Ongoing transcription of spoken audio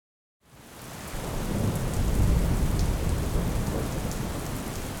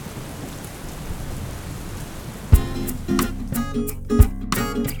Hi,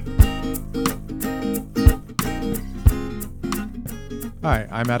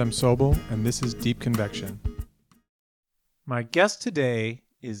 I'm Adam Sobel, and this is Deep Convection. My guest today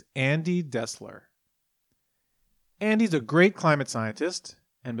is Andy Dessler. Andy's a great climate scientist,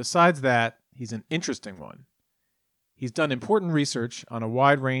 and besides that, he's an interesting one. He's done important research on a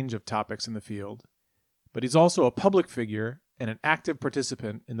wide range of topics in the field, but he's also a public figure and an active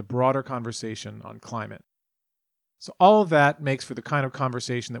participant in the broader conversation on climate. So all of that makes for the kind of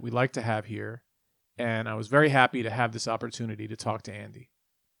conversation that we like to have here, and I was very happy to have this opportunity to talk to Andy.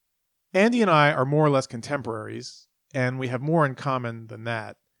 Andy and I are more or less contemporaries, and we have more in common than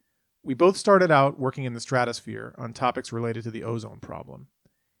that. We both started out working in the stratosphere on topics related to the ozone problem.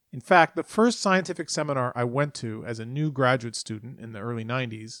 In fact, the first scientific seminar I went to as a new graduate student in the early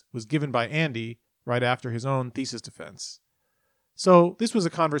 90s was given by Andy right after his own thesis defense. So this was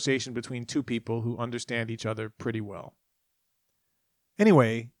a conversation between two people who understand each other pretty well.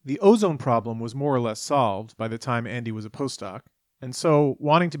 Anyway, the ozone problem was more or less solved by the time Andy was a postdoc, and so,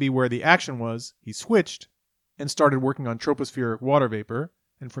 wanting to be where the action was, he switched and started working on tropospheric water vapor,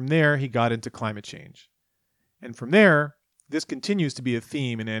 and from there he got into climate change. And from there, this continues to be a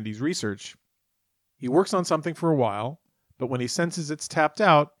theme in Andy's research. He works on something for a while, but when he senses it's tapped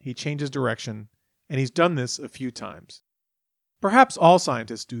out, he changes direction, and he's done this a few times. Perhaps all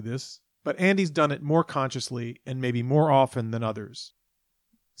scientists do this, but Andy's done it more consciously and maybe more often than others.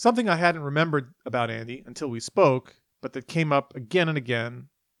 Something I hadn't remembered about Andy until we spoke, but that came up again and again,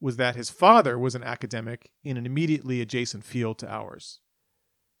 was that his father was an academic in an immediately adjacent field to ours.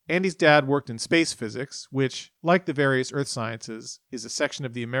 Andy's dad worked in space physics, which, like the various earth sciences, is a section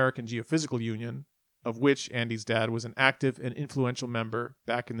of the American Geophysical Union, of which Andy's dad was an active and influential member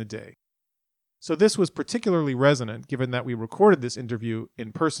back in the day. So this was particularly resonant given that we recorded this interview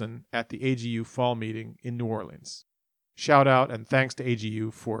in person at the AGU fall meeting in New Orleans. Shout out and thanks to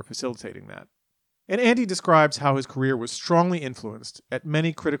AGU for facilitating that. And Andy describes how his career was strongly influenced at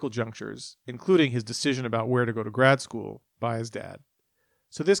many critical junctures, including his decision about where to go to grad school, by his dad.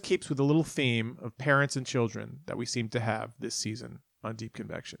 So this keeps with the little theme of parents and children that we seem to have this season on Deep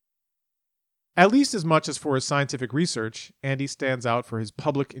Convection. At least as much as for his scientific research, Andy stands out for his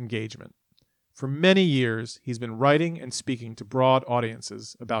public engagement. For many years, he's been writing and speaking to broad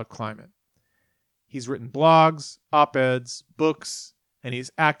audiences about climate. He's written blogs, op-eds, books, and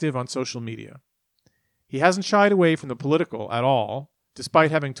he's active on social media. He hasn't shied away from the political at all,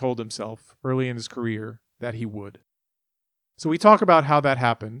 despite having told himself early in his career that he would. So we talk about how that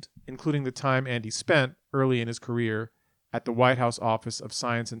happened, including the time Andy spent early in his career at the White House Office of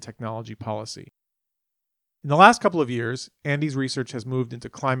Science and Technology Policy. In the last couple of years, Andy's research has moved into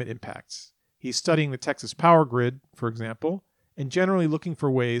climate impacts. He's studying the Texas power grid, for example, and generally looking for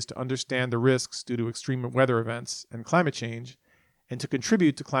ways to understand the risks due to extreme weather events and climate change, and to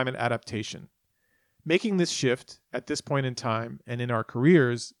contribute to climate adaptation. Making this shift at this point in time and in our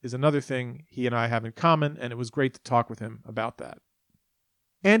careers is another thing he and I have in common, and it was great to talk with him about that.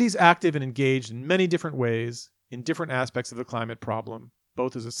 Andy's active and engaged in many different ways in different aspects of the climate problem,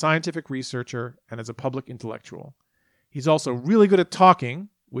 both as a scientific researcher and as a public intellectual. He's also really good at talking,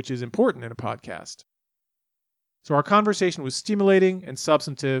 which is important in a podcast. So our conversation was stimulating and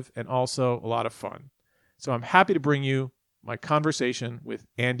substantive and also a lot of fun. So I'm happy to bring you my conversation with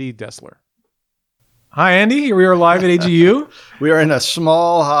Andy Dessler. Hi, Andy. Here we are live at AGU. We are in a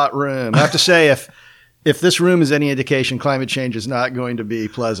small, hot room. I have to say, if this room is any indication, climate change is not going to be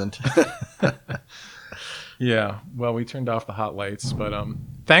pleasant. Yeah, well, we turned off the hot lights, but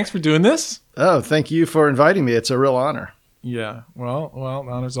thanks for doing this. Oh, thank you for inviting me. It's a real honor. Yeah, well,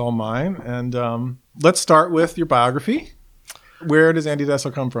 the honor's all mine. And let's start with your biography. Where does Andy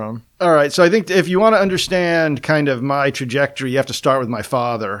Dessler come from? All right. So I think if you want to understand kind of my trajectory, you have to start with my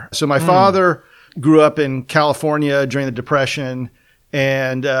father. So my father grew up in California during the Depression,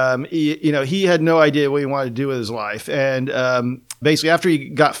 and he had no idea what he wanted to do with his life. And basically, after he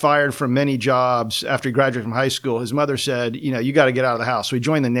got fired from many jobs, after he graduated from high school, his mother said, you got to get out of the house. So he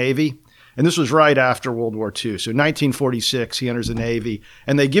joined the Navy. And this was right after World War II. So 1946, he enters the Navy.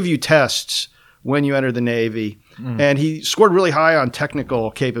 And they give you tests when you enter the Navy. And he scored really high on technical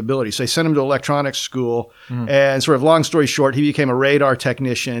capability. So they sent him to electronics school. And sort of long story short, he became a radar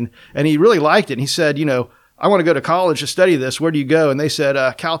technician. And he really liked it. And he said, I want to go to college to study this. Where do you go? And they said,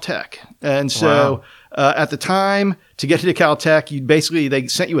 Caltech. And so at the time, to get into Caltech, they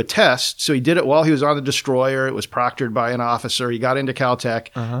sent you a test. So he did it while he was on the destroyer. It was proctored by an officer. He got into Caltech.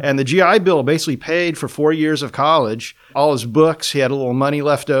 And the GI Bill basically paid for 4 years of college, all his books. He had a little money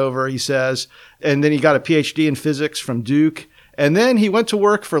left over, he says. And then he got a PhD in physics from Duke. And then he went to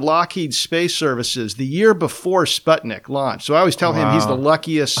work for Lockheed Space Services the year before Sputnik launched. So I always tell him he's the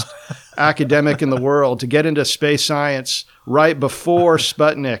luckiest academic in the world to get into space science right before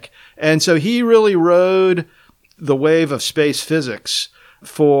Sputnik. And so he really rode the wave of space physics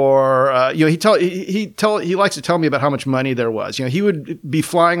for, he likes to tell me about how much money there was. He would be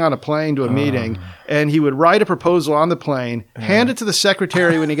flying on a plane to a meeting, and he would write a proposal on the plane, hand it to the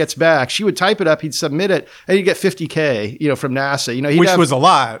secretary when he gets back. She would type it up, he'd submit it, and he'd get $50K, from NASA. Which was a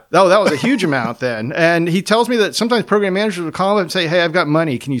lot. Oh, that was a huge amount then. And he tells me that sometimes program managers would call him and say, "Hey, I've got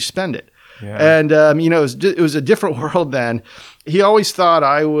money. Can you spend it?" Yeah. And, it was a different world then. He always thought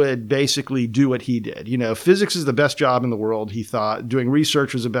I would basically do what he did. Physics is the best job in the world, he thought. Doing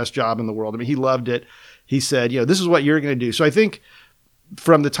research was the best job in the world. I mean, he loved it. He said, this is what you're going to do. So I think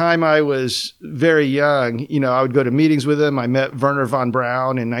from the time I was very young, I would go to meetings with him. I met Wernher von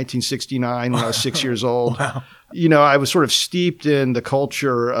Braun in 1969 when I was 6 years old. Wow. I was sort of steeped in the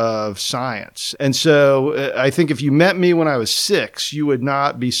culture of science. And so I think if you met me when I was 6, you would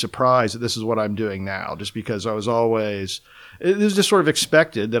not be surprised that this is what I'm doing now, just because I was always, it was just sort of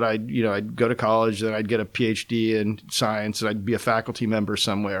expected that I'd go to college, then I'd get a PhD in science, and I'd be a faculty member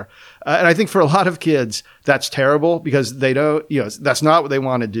somewhere. And I think for a lot of kids, that's terrible because they don't, that's not what they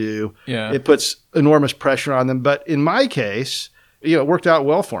want to do. Yeah. It puts enormous pressure on them. But in my case, it worked out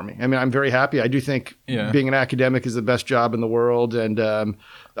well for me. I mean, I'm very happy. I do think being an academic is the best job in the world. And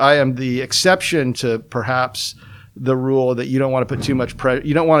I am the exception to perhaps the rule that you don't want to put too much pressure.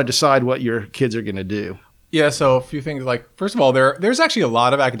 You don't want to decide what your kids are going to do. Yeah, so a few things. Like, first of all, there's actually a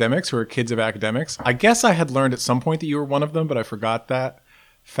lot of academics who are kids of academics. I guess I had learned at some point that you were one of them, but I forgot that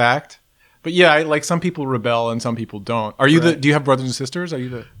fact. But yeah, some people rebel and some people don't. Are you do you have brothers and sisters? Are you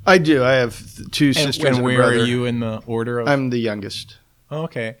the? I do. I have two sisters and a brother. Where are you in the order of? I'm the youngest. Oh,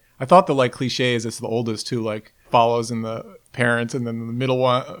 okay. I thought the cliche is it's the oldest who follows in the parents, and then the middle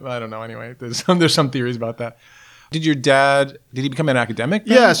one. I don't know. Anyway, there's some theories about that. Did your dad, did he become an academic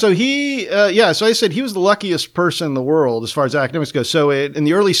then? Yeah, so so I said he was the luckiest person in the world as far as academics go. So in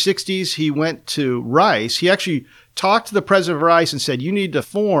the early 60s, he went to Rice. He actually talked to the president of Rice and said, "You need to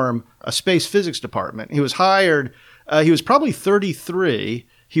form a space physics department." He was hired, he was probably 33.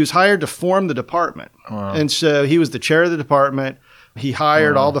 He was hired to form the department. Wow. And so he was the chair of the department. He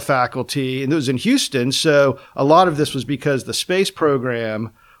hired all the faculty, and it was in Houston. So a lot of this was because the space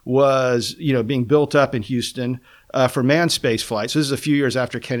program was, being built up in Houston for manned space flight. So this is a few years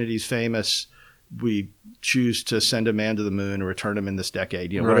after Kennedy's famous, "We choose to send a man to the moon or return him in this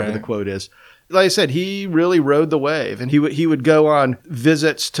decade," whatever the quote is. Like I said, he really rode the wave, and he would go on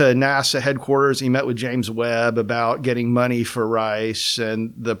visits to NASA headquarters. He met with James Webb about getting money for Rice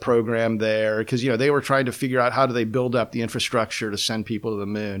and the program there, because they were trying to figure out how do they build up the infrastructure to send people to the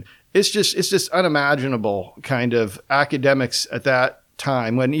moon. It's just unimaginable kind of academics at that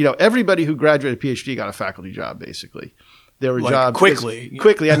time when everybody who graduated PhD got a faculty job basically. There were jobs quickly.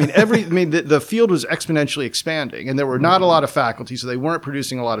 I mean, the field was exponentially expanding, and there were not a lot of faculty, so they weren't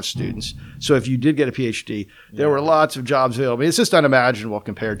producing a lot of students. So if you did get a PhD, there were lots of jobs available. It's just unimaginable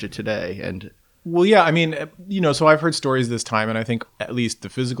compared to today. And well, yeah, I mean, so I've heard stories this time, and I think at least the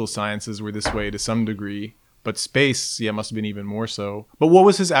physical sciences were this way to some degree. But space, must have been even more so. But what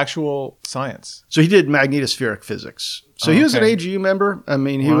was his actual science? So he did magnetospheric physics. So he was an AGU member. I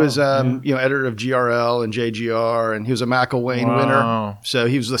mean, he was, editor of GRL and JGR, and he was a McElwain winner. So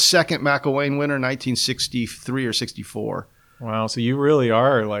he was the second McElwain winner, 1963 or 64. Wow. So you really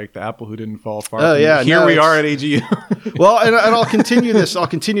are like the apple who didn't fall far. Oh, yeah. Here we are at AGU. Well, and I'll continue this. I'll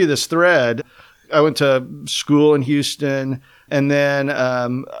continue this thread. I went to school in Houston, and then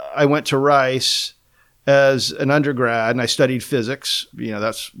I went to Rice as an undergrad, and I studied physics.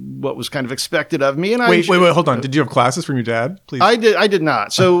 That's what was kind of expected of me. And wait, hold on. Did you have classes from your dad? Please. I did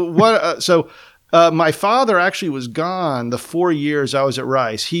not. So my father actually was gone the 4 years I was at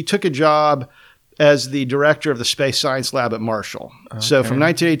Rice. He took a job as the director of the Space Science Lab at Marshall. Okay. So from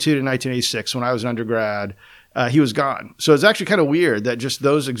 1982 to 1986, when I was an undergrad, he was gone. So it's actually kind of weird that just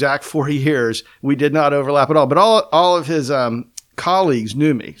those exact 4 years, we did not overlap at all. But all of his colleagues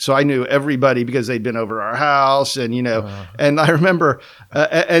knew me. So I knew everybody because they'd been over our house, and, and I remember,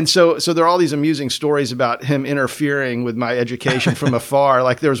 and so there are all these amusing stories about him interfering with my education from afar.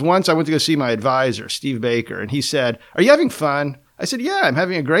 Like there was once I went to go see my advisor, Steve Baker, and he said, "Are you having fun?" I said, "Yeah, I'm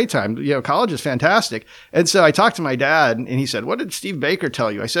having a great time. College is fantastic." And so I talked to my dad, and he said, "What did Steve Baker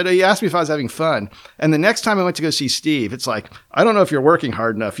tell you?" I said, "He asked me if I was having fun." And the next time I went to go see Steve, it's like, "I don't know if you're working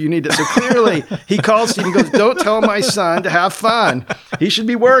hard enough. You need to." So clearly he called Steve and goes, "Don't tell my son to have fun. He should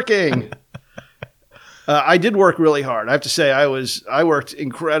be working." I did work really hard. I have to say I worked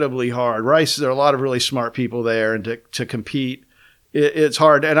incredibly hard. Rice, there are a lot of really smart people there, and to compete, it's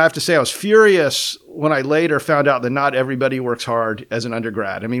hard. And I have to say I was furious when I later found out that not everybody works hard as an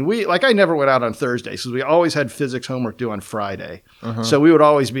undergrad. I mean, I never went out on Thursdays because we always had physics homework due on Friday. So we would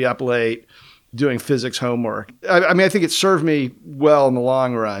always be up late doing physics homework. I mean, I think it served me well in the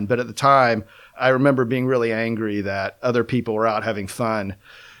long run, but at the time, I remember being really angry that other people were out having fun.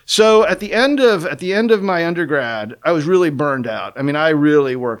 So at the end of my undergrad, I was really burned out. I mean, I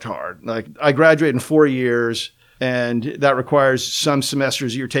really worked hard. Like, I graduated in 4 years, and that requires some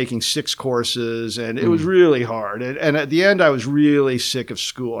semesters you're taking 6 courses, and it was really hard. And at the end, I was really sick of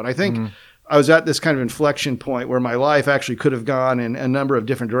school. And I think I was at this kind of inflection point where my life actually could have gone in a number of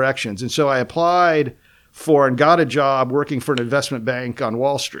different directions. And so I applied for and got a job working for an investment bank on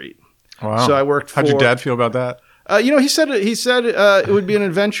Wall Street. Wow. So I worked for... How'd your dad feel about that? He said it would be an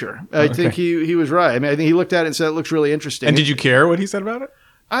adventure. I think he was right. I mean, I think he looked at it and said, it looks really interesting. And did you care what he said about it?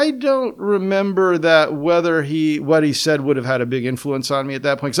 I don't remember that whether what he said would have had a big influence on me at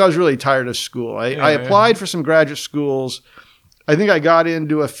that point, because I was really tired of school. I applied for some graduate schools. I think I got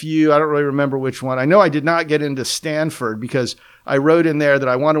into a few. I don't really remember which one. I know I did not get into Stanford because I wrote in there that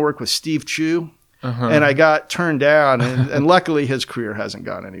I want to work with Steve Chu, and I got turned down. And luckily, his career hasn't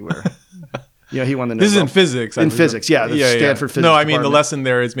gone anywhere. He won the Nobel. This is in physics. Physics, yeah. Stanford physics. No, I mean, department. the lesson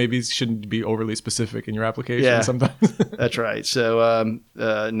there is maybe shouldn't be overly specific in your application sometimes. That's right. So,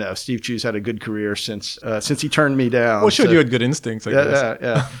 no, Steve Chu's had a good career since he turned me down. Well, it showed you had good instincts, I guess.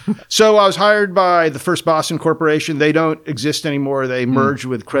 Yeah. So I was hired by the First Boston Corporation. They don't exist anymore. They merged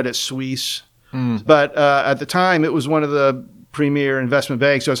with Credit Suisse. But at the time, it was one of the premier investment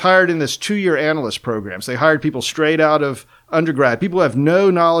banks. So I was hired in this 2-year analyst program. So they hired people straight out of undergrad, people who have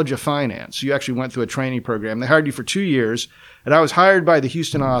no knowledge of finance. So you actually went through a training program. They hired you for 2 years. And I was hired by the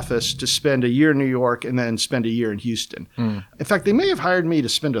Houston office to spend a year in New York and then spend a year in Houston. In fact, they may have hired me to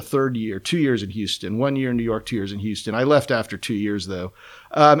spend a third year, 2 years in Houston, 1 year in New York, 2 years in Houston. I left after 2 years, though.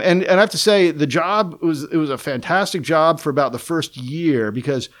 And I have to say, the job was a fantastic job for about the first year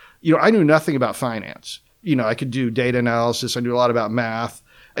because, I knew nothing about finance. I could do data analysis. I knew a lot about math.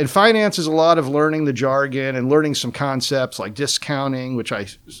 And finance is a lot of learning the jargon and learning some concepts like discounting, which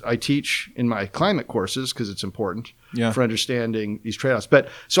I teach in my climate courses because it's important for understanding these trade-offs. But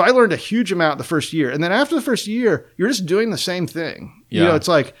so I learned a huge amount the first year. And then after the first year, you're just doing the same thing. It's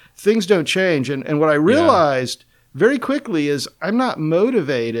like things don't change. And what I realized very quickly is I'm not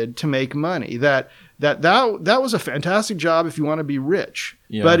motivated to make money. That was a fantastic job if you want to be rich.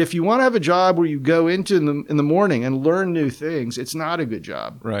 But if you want to have a job where you go into in the morning and learn new things, it's not a good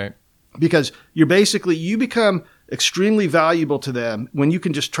job. Right. Because you become extremely valuable to them when you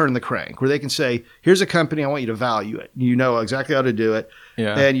can just turn the crank, where they can say, here's a company, I want you to value it. You know exactly how to do it.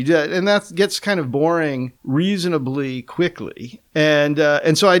 And you do it. And that gets kind of boring reasonably quickly. And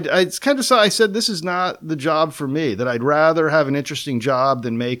so I said, this is not the job for me, that I'd rather have an interesting job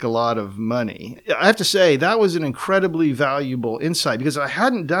than make a lot of money. I have to say that was an incredibly valuable insight because if I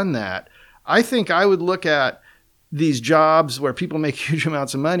hadn't done that, I think I would look at these jobs where people make huge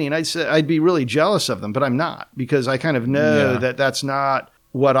amounts of money and I'd be really jealous of them, but I'm not, because I kind of know that that's not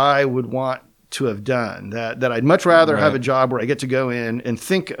what I would want to have done, that I'd much rather have a job where I get to go in and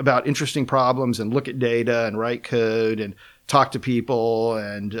think about interesting problems and look at data and write code and talk to people.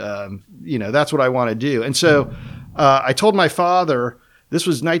 And, that's what I want to do. And so I told my father, this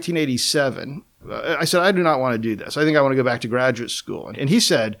was 1987. I said, I do not want to do this. I think I want to go back to graduate school. And he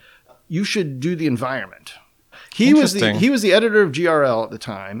said, you should do the environment. He was the editor of GRL at the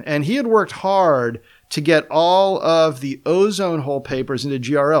time, and he had worked hard to get all of the ozone hole papers into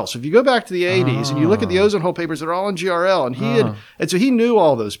GRL. So if you go back to the 80s and you look at the ozone hole papers, they're all in GRL, and so he knew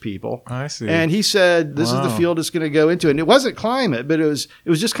all those people. I see. And he said, this is the field it's going to go into. And it wasn't climate, but it was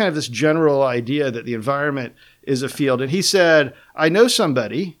just kind of this general idea that the environment is a field. And he said, I know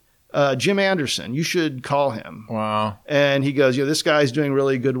somebody, Jim Anderson, you should call him. Wow. And he goes, this guy's doing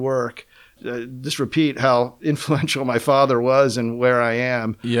really good work. Just repeat how influential my father was and where I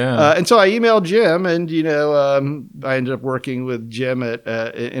am. And so I emailed Jim, and I ended up working with Jim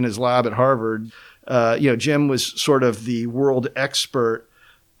in his lab at Harvard. Jim was sort of the world expert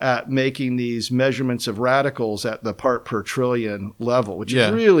at making these measurements of radicals at the part per trillion level, which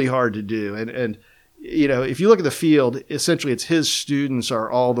is really hard to do. And if you look at the field, essentially it's his students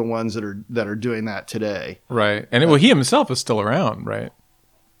are all the ones that are doing that today. Right. And he himself is still around, right?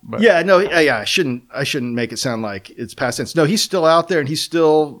 But. I shouldn't make it sound like it's past tense. No, he's still out there and he's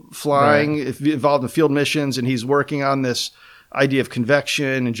still flying, involved in field missions, and he's working on this idea of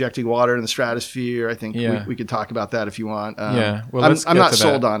convection, injecting water in the stratosphere. I think we could talk about that if you want. Well, I'm not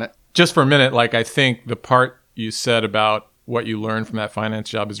sold on it. just for a minute, like I think the part you said about what you learned from that finance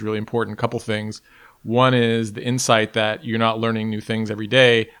job is really important. A couple things. One is the insight that you're not learning new things every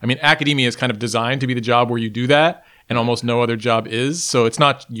day. I mean, academia is kind of designed to be the job where you do that, and almost no other job is. So it's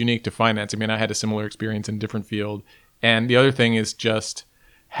not unique to finance. I mean, I had a similar experience in a different field. And the other thing is just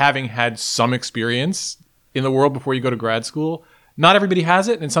having had some experience in the world before you go to grad school. Not everybody has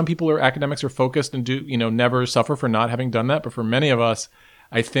it, and some people academics are focused and do, never suffer for not having done that. But for many of us,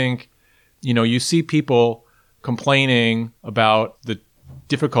 I think, you see people complaining about the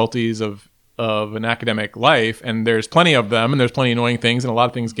difficulties of an academic life, and there's plenty of them, and there's plenty of annoying things, and a lot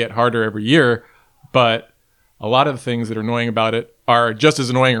of things get harder every year. But a lot of the things that are annoying about it are just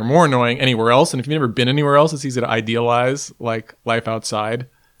as annoying or more annoying anywhere else. And if you've never been anywhere else, it's easy to idealize like life outside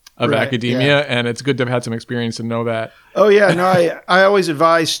of academia. Yeah. And it's good to have had some experience to know that. Oh, yeah. No, I always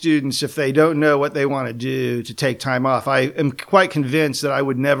advise students, if they don't know what they want to do, to take time off. I am quite convinced that I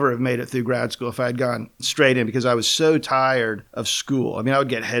would never have made it through grad school if I had gone straight in, because I was so tired of school. I mean, I would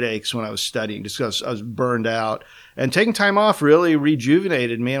get headaches when I was studying just because I was burned out. And taking time off really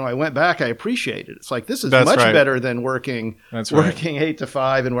rejuvenated me. And when I went back, I appreciated it. It's like, this is much better than working 8 to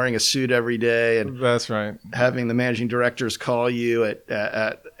 5 and wearing a suit every day. And that's right. Having the managing directors call you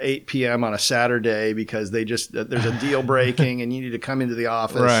at 8 p.m. on a Saturday because there's a deal breaking and you need to come into the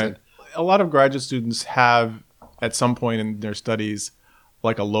office. Right. A lot of graduate students have, at some point in their studies,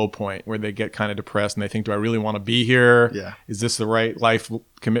 like a low point where they get kind of depressed and they think, do I really want to be here? Yeah. Is this the right life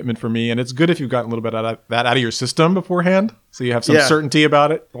commitment for me? And it's good if you've gotten a little bit of that out of your system beforehand, so you have some certainty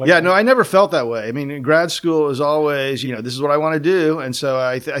about it. No, I never felt that way. I mean, in grad school, it was always, this is what I want to do. And so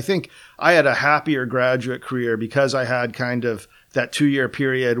I think I had a happier graduate career because I had kind of that 2-year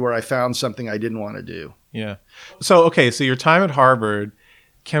period where I found something I didn't want to do. Yeah. So your time at Harvard,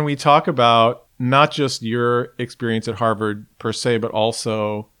 can we talk about not just your experience at Harvard per se, but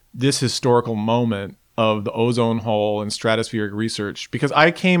also this historical moment of the ozone hole and stratospheric research? Because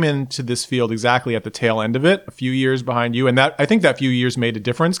I came into this field exactly at the tail end of it, a few years behind you. And I think that few years made a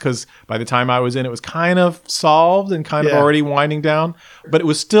difference, because by the time I was in, it was kind of solved and kind of already winding down. But it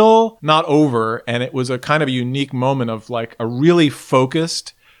was still not over. And it was a kind of a unique moment of like a really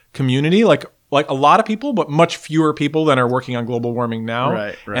focused community, like a lot of people, but much fewer people than are working on global warming now.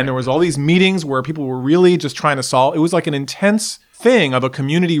 Right. And there was all these meetings where people were really just trying to solve. It was like an intense thing of a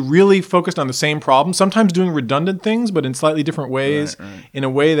community really focused on the same problem, sometimes doing redundant things, but in slightly different ways, in a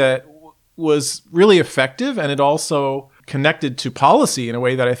way that was really effective. And it also connected to policy in a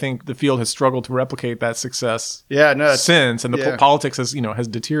way that I think the field has struggled to replicate that success since. And the politics has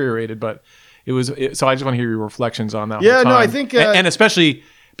deteriorated. But so I just want to hear your reflections on that. Yeah, no, I think... and especially...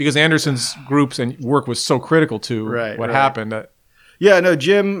 because Anderson's groups and work was so critical to what happened.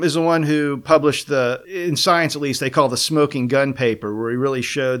 Jim is the one who published in Science at least, they call the smoking gun paper, where he really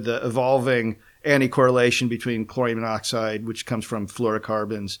showed the evolving anti-correlation between chlorine monoxide, which comes from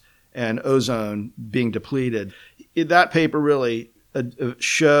fluorocarbons, and ozone being depleted. That paper really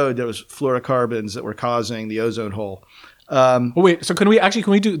showed there was fluorocarbons that were causing the ozone hole. So can we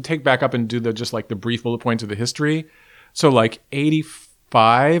take back up and do the brief bullet points of the history? So like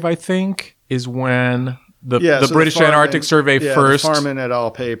 85, I think, is when the British Antarctic Survey first. The Farman et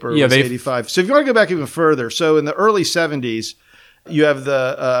al. Paper was 85. So if you want to go back even further, so in the early 70s, you have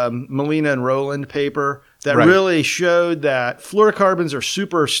the Molina and Rowland paper that really showed that fluorocarbons are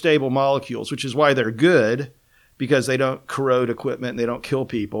super stable molecules, which is why they're good, because they don't corrode equipment and they don't kill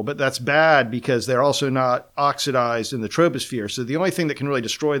people. But that's bad because they're also not oxidized in the troposphere. So the only thing that can really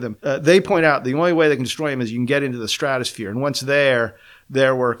destroy them, they point out the only way they can destroy them is you can get into the stratosphere. And once there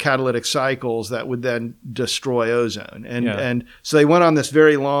were catalytic cycles that would then destroy ozone. And so they went on this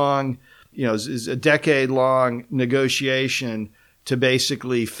very long, a decade-long negotiation to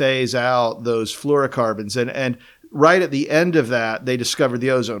basically phase out those fluorocarbons. And right at the end of that, they discovered the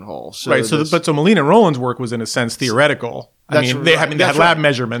ozone hole. So so Molina and Rowland's work was in a sense theoretical. They had lab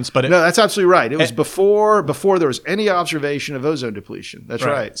measurements, but no, that's absolutely right. It was before there was any observation of ozone depletion. That's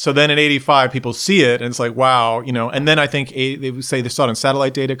right. So then in 85, people see it, and it's like, wow, and then I think they would say they saw it on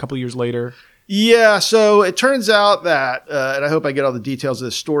satellite data a couple of years later. Yeah. So it turns out that, and I hope I get all the details of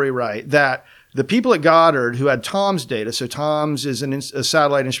this story right, that the people at Goddard who had TOMS data, so TOMS is a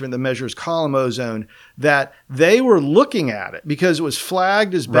satellite instrument that measures column ozone, that they were looking at it because it was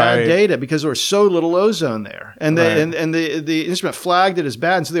flagged as bad data because there was so little ozone there. And the instrument flagged it as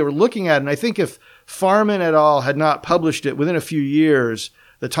bad. And so they were looking at it. And I think if Farman et al. Had not published it within a few years,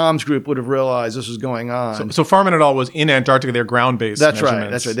 the TOMS group would have realized this was going on. So Farman et al. Was in Antarctica. They're ground-based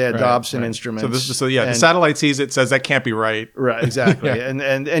measurements. That's right. They had Dobson instruments. The satellite sees it, says that can't be right. Right, exactly. And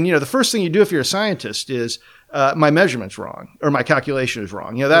the first thing you do if you're a scientist is my measurement's wrong or my calculation is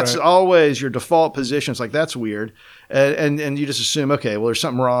wrong. That's always your default position. It's like, that's weird. And you just assume, okay, well, there's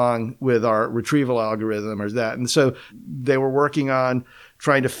something wrong with our retrieval algorithm or that. And so they were working on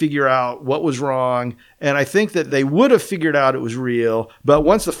trying to figure out what was wrong. And I think that they would have figured out it was real. But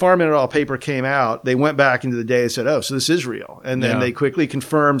once the Farman et al. Paper came out, they went back into the data and said, oh, so this is real. And then they quickly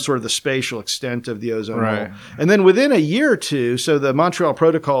confirmed sort of the spatial extent of the ozone hole. And then within a year or two, so the Montreal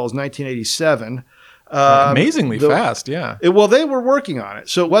Protocol is 1987. Amazingly fast, yeah. Well, they were working on it.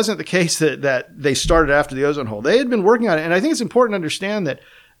 So it wasn't the case that they started after the ozone hole. They had been working on it. And I think it's important to understand that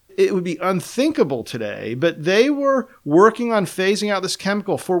it would be unthinkable today, but they were working on phasing out this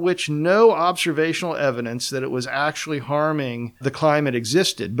chemical for which no observational evidence that it was actually harming the climate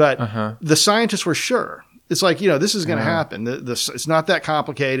existed. But the scientists were sure. It's like, this is going to happen. It's not that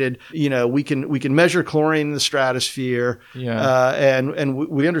complicated. We can measure chlorine in the stratosphere, and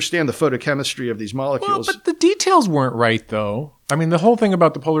we understand the photochemistry of these molecules. Well, but the details weren't right, though. I mean, the whole thing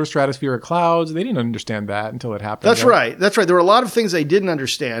about the polar stratospheric clouds, they didn't understand that until it happened. That's right. There were a lot of things they didn't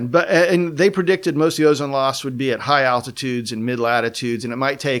understand, and they predicted most of the ozone loss would be at high altitudes and mid-latitudes, and it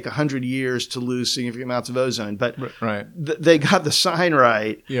might take 100 years to lose significant amounts of ozone. But they got the sign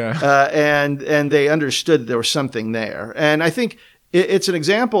right, and they understood that there was something there. And I think it's an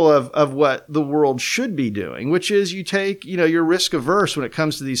example of what the world should be doing, which is you take, you're risk averse when it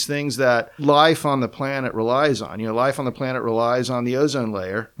comes to these things that life on the planet relies on. Life on the planet relies on the ozone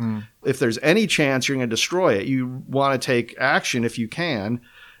layer. If there's any chance you're going to destroy it, you want to take action if you can.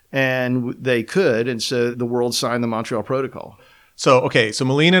 And they could. And so the world signed the Montreal Protocol. So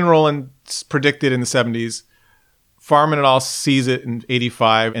Molina and Rowland predicted in the 70s. Farman et al. Sees it in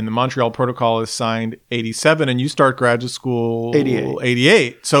 85, and the Montreal Protocol is signed 87, and you start graduate school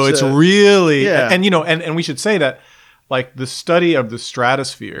 88. So it's really, and we should say that, like, the study of the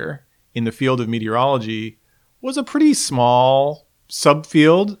stratosphere in the field of meteorology was a pretty small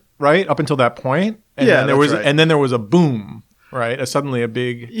subfield, right, up until that point. And then there was a boom. Right, suddenly a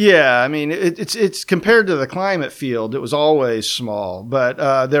big. Yeah, I mean, it's compared to the climate field, it was always small,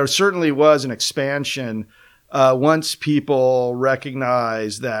 but there certainly was an expansion. Once people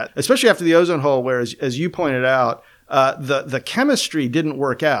recognize that, especially after the ozone hole, where, as you pointed out, the chemistry didn't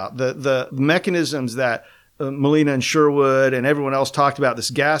work out. The mechanisms that Molina and Sherwood and everyone else talked about, this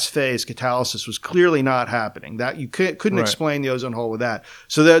gas phase catalysis, was clearly not happening. That you couldn't explain the ozone hole with that.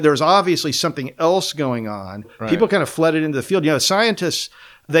 So there's obviously something else going on. People kind of flooded into the field. Scientists,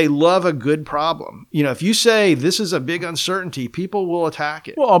 they love a good problem. If you say this is a big uncertainty, people will attack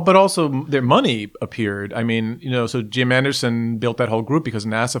it. Well, but also their money appeared. I mean, so Jim Anderson built that whole group because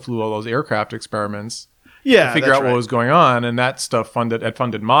NASA flew all those aircraft experiments to figure out what was going on. And that stuff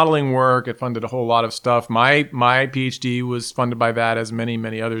funded modeling work. It funded a whole lot of stuff. My PhD was funded by that, as many,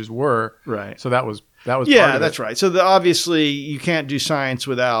 many others were. Right. So that was part of that's right. So obviously you can't do science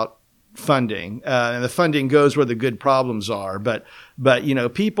without funding, and the funding goes where the good problems are. But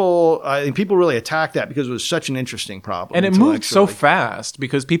people, I think people really attacked that because it was such an interesting problem, and it moved so fast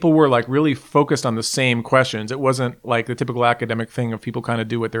because people were like really focused on the same questions. It wasn't like the typical academic thing of people kind of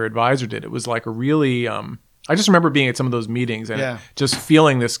do what their advisor did. It was like a really, I just remember being at some of those meetings and just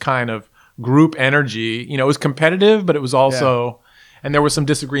feeling this kind of group energy. It was competitive, but it was also. And there were some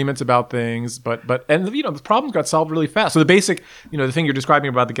disagreements about things, but the problems got solved really fast. So the basic, the thing you're describing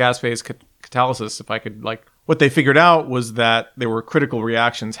about the gas phase catalysis, if I could, what they figured out was that there were critical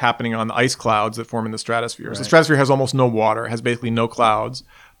reactions happening on the ice clouds that form in the stratosphere. Right. So the stratosphere has almost no water, has basically no clouds.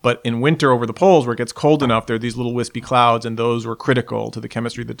 But in winter over the poles, where it gets cold enough, there are these little wispy clouds, and those were critical to the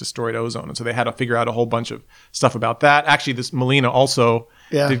chemistry that destroyed ozone. And so they had to figure out a whole bunch of stuff about that. Actually, this Molina also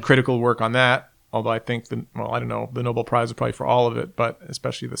did critical work on that. Although I think I don't know, the Nobel Prize was probably for all of it, but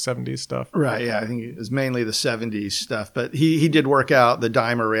especially the 70s stuff. Right, yeah. I think it was mainly the 70s stuff. But he did work out the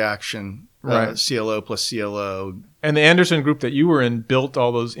dimer reaction, CLO plus CLO. And the Anderson group that you were in built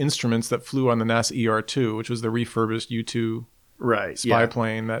all those instruments that flew on the NASA ER-2, which was the refurbished U-2 spy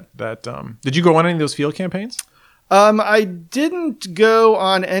plane. Did you go on any of those field campaigns? I didn't go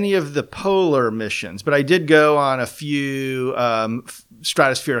on any of the polar missions, but I did go on a few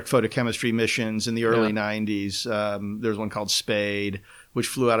stratospheric photochemistry missions in the early 90s. There's one called SPADE, which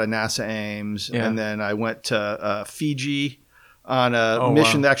flew out of NASA Ames. Yeah. And then I went to Fiji on a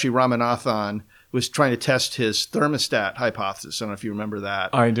mission that actually Ramanathan was trying to test his thermostat hypothesis. I don't know if you remember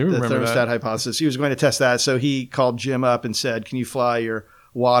that. I do remember that. The thermostat hypothesis. He was going to test that. So he called Jim up and said, can you fly your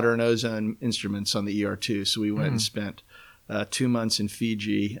water and ozone instruments on the ER-2? So we went and spent 2 months in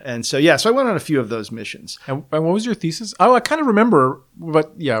Fiji. And so, yeah, so I went on a few of those missions. And what was your thesis? Oh, I kind of remember,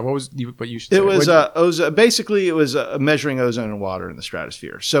 but yeah, what you should say? It was basically it was measuring ozone and water in the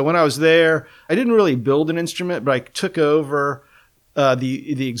stratosphere. So when I was there, I didn't really build an instrument, but I took over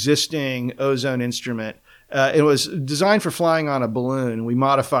the existing ozone instrument. It was designed for flying on a balloon. We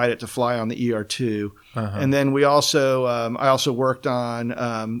modified it to fly on the ER2. And then I also worked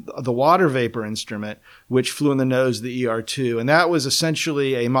on the water vapor instrument, which flew in the nose of the ER2. And that was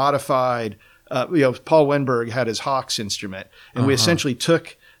essentially a modified, Paul Wenberg had his Hawks instrument. And we essentially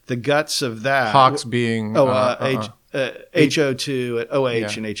took the guts of that. Hawks being HO2, OH,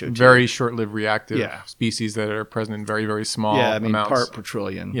 and HO2. Very short-lived reactive species that are present in very, very small amounts. Part per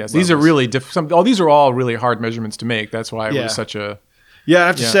trillion. Yes, these are really these are all really hard measurements to make. That's why it was such a... Yeah, I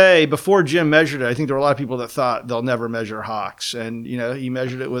have to say, before Jim measured it, I think there were a lot of people that thought they'll never measure Hawks. And, he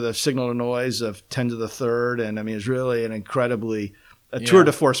measured it with a signal to noise of 10 to the third. And, I mean, it's really an incredibly tour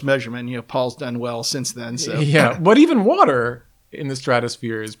de force measurement. Paul's done well since then. So. Yeah, but even water in the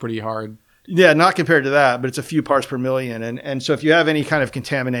stratosphere is pretty hard. Yeah, not compared to that, but it's a few parts per million. And so if you have any kind of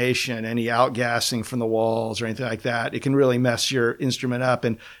contamination, any outgassing from the walls or anything like that, it can really mess your instrument up.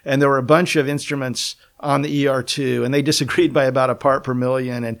 And there were a bunch of instruments on the ER2, and they disagreed by about a part per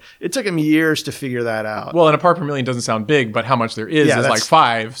million. And it took them years to figure that out. Well, and a part per million doesn't sound big, but how much there is like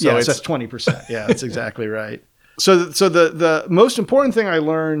 5. So that's 20%. Yeah, that's exactly right. So the most important thing I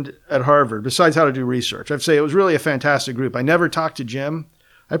learned at Harvard, besides how to do research, I'd say it was really a fantastic group. I never talked to Jim.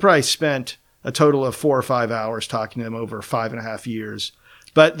 I probably spent a total of 4 or 5 hours talking to him over 5.5 years.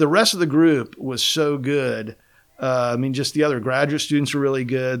 But the rest of the group was so good. Just the other graduate students were really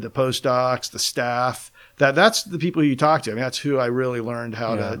good, the postdocs, the staff. That's the people you talk to. I mean, that's who I really learned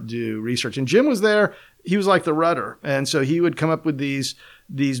how to do research. And Jim was there. He was like the rudder. And so he would come up with these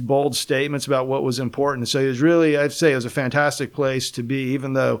bold statements about what was important. So it was really, I'd say it was a fantastic place to be,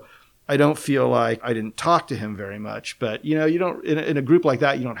 even though I don't feel like I didn't talk to him very much, but you don't in a group like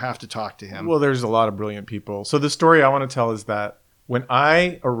that, you don't have to talk to him. Well, there's a lot of brilliant people. So the story I want to tell is that when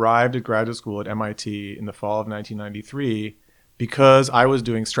I arrived at graduate school at MIT in the fall of 1993, because I was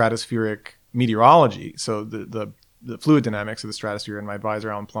doing stratospheric meteorology, so the fluid dynamics of the stratosphere, and my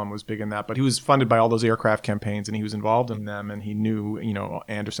advisor Alan Plum was big in that, but he was funded by all those aircraft campaigns and he was involved in them, and he knew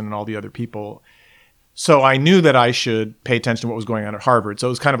Anderson and all the other people. So I knew that I should pay attention to what was going on at Harvard. So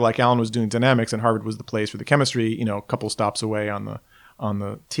it was kind of like Alan was doing dynamics and Harvard was the place for the chemistry, a couple stops away on the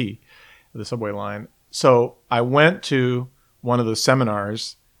the subway line. So I went to one of the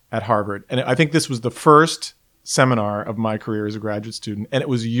seminars at Harvard. And I think this was the first seminar of my career as a graduate student. And it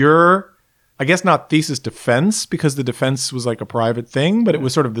was your, I guess not thesis defense, because the defense was like a private thing, but it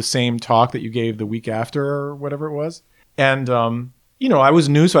was sort of the same talk that you gave the week after or whatever it was. And, I was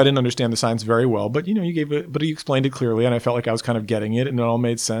new, so I didn't understand the science very well, but, you gave it, but you explained it clearly, and I felt like I was kind of getting it, and it all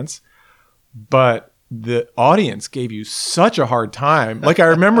made sense. But the audience gave you such a hard time. Like, I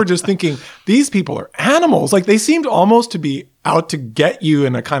remember just thinking, these people are animals. Like, they seemed almost to be out to get you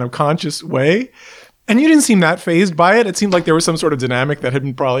in a kind of conscious way. And you didn't seem that fazed by it. It seemed like there was some sort of dynamic that had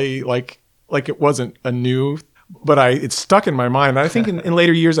been probably like it wasn't a new, but it stuck in my mind. And I think in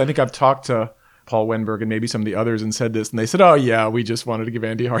later years, I think I've talked to Paul Wenberg and maybe some of the others and said this, and they said, "Oh yeah, we just wanted to give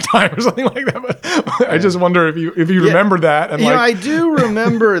Andy a hard time," or something like that. But I just wonder if you remember that. And I do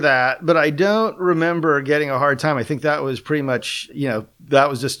remember that, but I don't remember getting a hard time. I think that was pretty much, that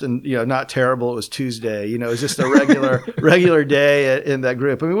was just not terrible. It was Tuesday. It was just a regular day in that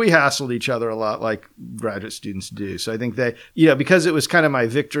group. I mean, we hassled each other a lot, like graduate students do. So I think they, because it was kind of my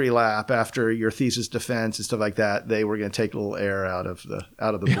victory lap after your thesis defense and stuff like that, they were going to take a little air out of the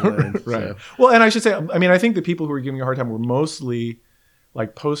balloon. Right. So. Well, and I should say, I think the people who were giving you a hard time were mostly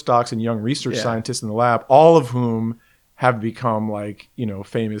like postdocs and young research scientists in the lab, all of whom have become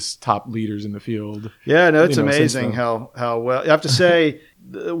famous top leaders in the field. Yeah, no, it's amazing how well. I have to say,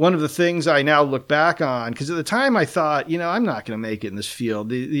 one of the things I now look back on, because at the time I thought, I'm not going to make it in this field.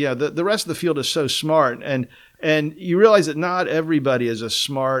 The rest of the field is so smart, and you realize that not everybody is as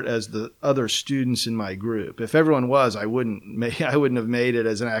smart as the other students in my group. If everyone was, I wouldn't have made it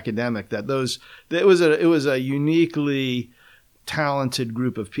as an academic. It was a uniquely talented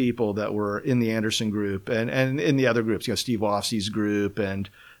group of people that were in the Anderson group and in the other groups, Steve Wofsy's group and,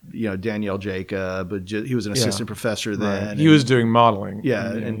 Danielle Jacob, he was an assistant professor then. Right. He was doing modeling.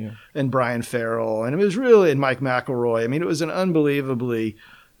 And Brian Farrell. And it was really, and Mike McElroy. I mean, it was an unbelievably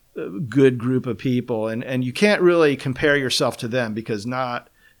good group of people. And you can't really compare yourself to them because not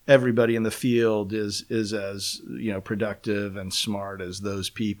everybody in the field is as productive and smart as those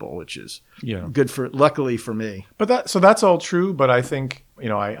people, which is good luckily for me. But that's all true. But I think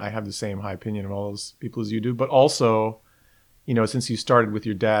I have the same high opinion of all those people as you do. But also, since you started with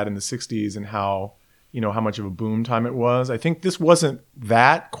your dad in the 60s and how much of a boom time it was. I think this wasn't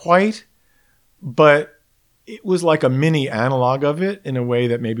that quite, but it was like a mini analog of it in a way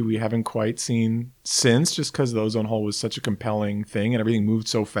that maybe we haven't quite seen since, just because the ozone hole was such a compelling thing and everything moved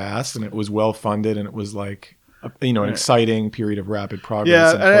so fast and it was well funded and it was like an exciting period of rapid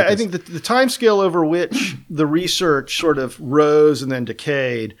progress. Yeah, and I think that the time scale over which the research sort of rose and then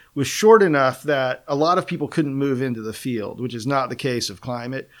decayed was short enough that a lot of people couldn't move into the field, which is not the case of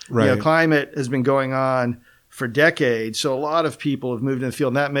climate. Right. Climate has been going on for decades, so a lot of people have moved in the field,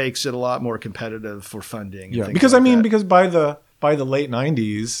 and that makes it a lot more competitive for funding. Yeah, because because by the late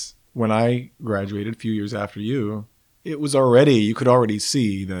 90s, when I graduated a few years after you, you could already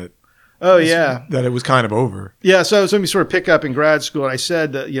see that. Oh, yeah. That it was kind of over. Yeah, so let me sort of pick up in grad school. And I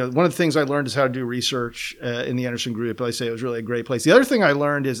said that, one of the things I learned is how to do research in the Anderson Group. I say it was really a great place. The other thing I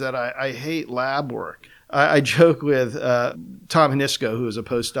learned is that I hate lab work. I joke with Tom Hanisko, who was a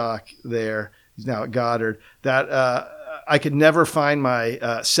postdoc there. He's now at Goddard, that I could never find my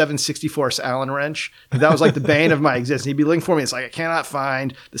 7/64 Allen wrench. That was like the bane of my existence. He'd be looking for me. It's like, I cannot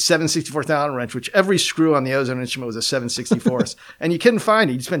find the 7/64 Allen wrench, which every screw on the ozone instrument was a 7/64. And you couldn't find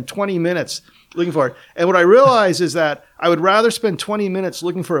it. You'd spend 20 minutes looking for it. And what I realized is that I would rather spend 20 minutes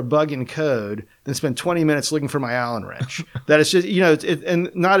looking for a bug in code than spend 20 minutes looking for my Allen wrench. That is just,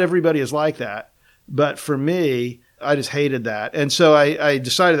 and not everybody is like that. But for me, I just hated that. And so I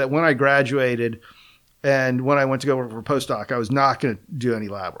decided that when I graduated and when I went to go work for a postdoc, I was not going to do any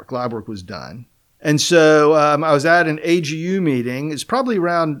lab work. Lab work was done. And so I was at an AGU meeting. It's probably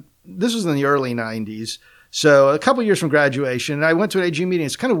this was in the early 90s. So a couple of years from graduation, and I went to an AGU meeting.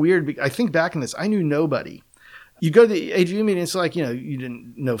 It's kind of weird. I think back in this, I knew nobody. You go to the AGU meeting, it's like, you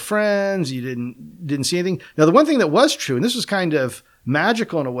didn't know friends, you didn't see anything. Now, the one thing that was true, and this was kind of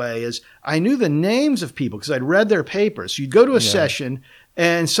magical in a way, is I knew the names of people because I'd read their papers. So you'd go to a session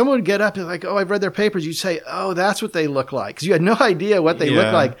and someone would get up and like, oh, I've read their papers. You'd say, oh, that's what they look like. Because you had no idea what they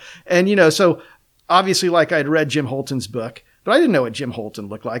look like. And, so obviously like I'd read Jim Holton's book, but I didn't know what Jim Holton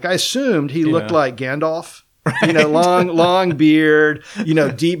looked like. I assumed he looked like Gandalf. Right. Long beard,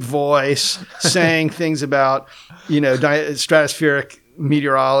 deep voice, saying things about, stratospheric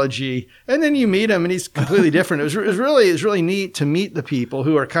meteorology. And then you meet him and he's completely different. It was really neat to meet the people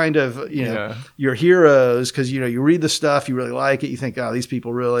who are kind of, your heroes. Cause, you read the stuff, you really like it. You think, oh, these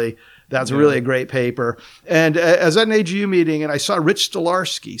people really, that's really a great paper. And I was at an AGU meeting and I saw Rich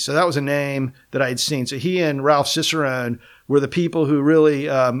Stolarski. So that was a name that I had seen. So he and Ralph Cicerone were the people who really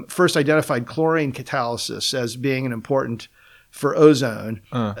first identified chlorine catalysis as being an important for ozone.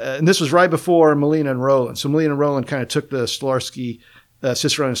 And this was right before Molina and Rowland. So Molina and Rowland kind of took the Stolarski,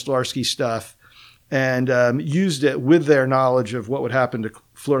 Cicerone and Stolarski stuff and used it with their knowledge of what would happen to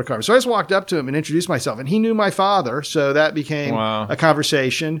fluorocarbons. So I just walked up to him and introduced myself. And he knew my father, so that became a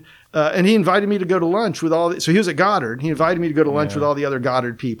conversation. And he invited me to go to lunch with so he was at Goddard. He invited me to go to lunch with all the other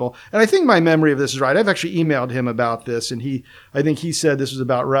Goddard people. And I think my memory of this is right. I've actually emailed him about this, and I think he said this was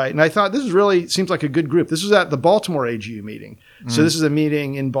about right. And I thought this seems like a good group. This was at the Baltimore AGU meeting. So this is a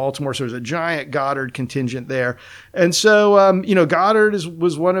meeting in Baltimore. So there's a giant Goddard contingent there. And so, Goddard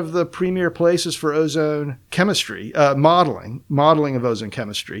was one of the premier places for ozone chemistry, modeling of ozone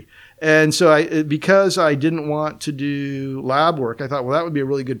chemistry. And so because I didn't want to do lab work, I thought, well, that would be a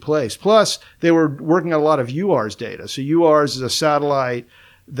really good place. Plus, they were working on a lot of UARS data. So UARS is a satellite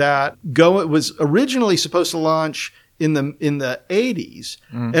that was originally supposed to launch in the 80s.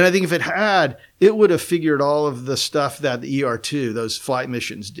 And I think if it had, it would have figured all of the stuff that the ER2, those flight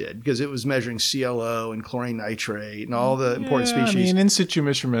missions did, because it was measuring CLO and chlorine nitrate and all the important species. I mean, in situ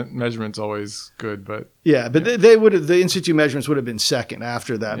measurement's always good, but... Yeah, but the in situ measurements would have been second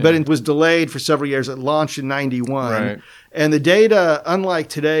after that. Yeah. But it was delayed for several years. It launched in 91. Right. And the data, unlike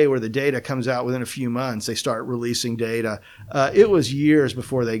today where the data comes out within a few months, they start releasing data. It was years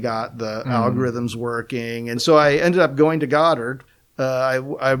before they got the algorithms working. And so I ended up going to Goddard.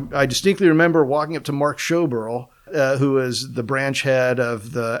 I distinctly remember walking up to Mark Schoberl, who is the branch head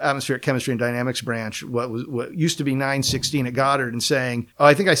of the atmospheric chemistry and dynamics branch, what used to be 916 at Goddard, and saying, oh,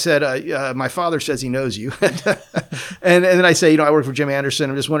 I think I said, my father says he knows you. and then I say, I work for Jim Anderson.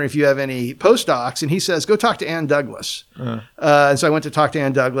 I'm just wondering if you have any postdocs. And he says, go talk to Ann Douglas. And so I went to talk to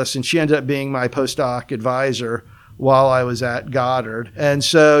Ann Douglas, and she ended up being my postdoc advisor while I was at Goddard. And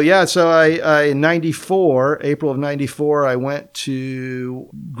so, I in April of 94, I went to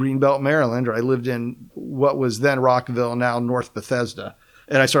Greenbelt, Maryland, or I lived in what was then Rockville, now North Bethesda.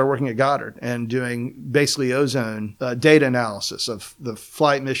 And I started working at Goddard and doing basically ozone data analysis of the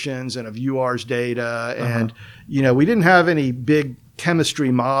flight missions and of UARS data. And, we didn't have any big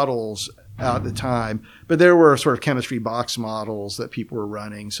chemistry models out at the time. But there were sort of chemistry box models that people were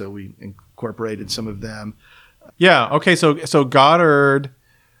running, so we incorporated some of them. Yeah. Okay. So Goddard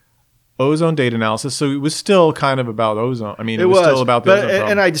ozone data analysis. So it was still kind of about ozone. I mean, it was still about the ozone problem.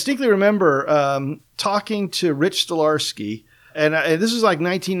 And I distinctly remember talking to Rich Stolarski, and this was like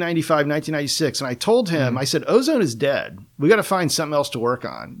 1995, 1996. And I told him, I said, ozone is dead. We got to find something else to work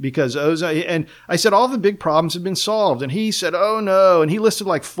on because ozone. And I said, all the big problems have been solved. And he said, oh no. And he listed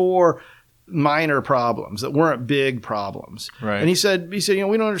like 4 minor problems that weren't big problems. Right. And he said, we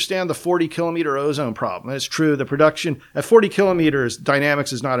don't understand the 40 kilometer ozone problem. And it's true. The production at 40 kilometers,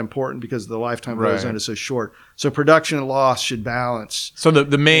 dynamics is not important because the lifetime of ozone is so short. So production and loss should balance. So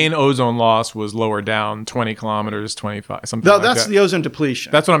the main ozone loss was lower down 20 kilometers, 25, something like that. That's the ozone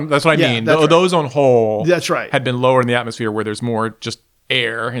depletion. That's what I mean. The ozone hole had been lower in the atmosphere where there's more just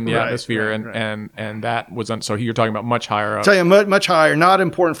air in the atmosphere, and that was so you're talking about much higher up. I'll tell you, much higher, not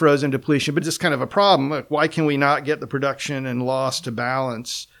important for ozone depletion, but just kind of a problem. Like, why can we not get the production and loss to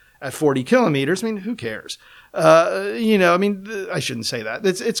balance at 40 kilometers? I mean, who cares? I shouldn't say that.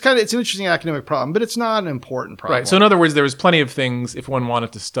 It's an interesting academic problem, but it's not an important problem. Right. So in other words, there was plenty of things, if one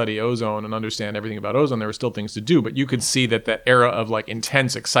wanted to study ozone and understand everything about ozone, there were still things to do, but you could see that era of like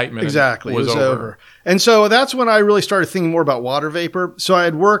intense excitement was over. And so that's when I really started thinking more about water vapor. So I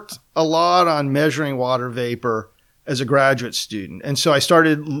had worked a lot on measuring water vapor as a graduate student. And so I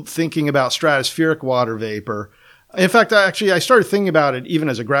started thinking about stratospheric water vapor. In fact, I started thinking about it even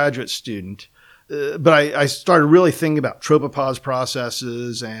as a graduate student. But I started really thinking about tropopause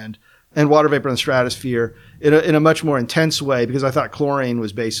processes and water vapor in the stratosphere in a much more intense way because I thought chlorine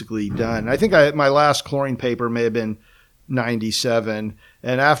was basically done. I think my last chlorine paper may have been 97.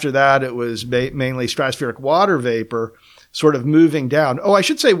 And after that, it was mainly stratospheric water vapor sort of moving down. Oh, I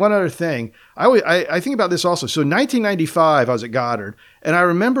should say one other thing. I think about this also. So in 1995, I was at Goddard, and I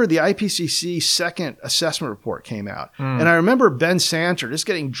remember the IPCC second assessment report came out. And I remember Ben Santer just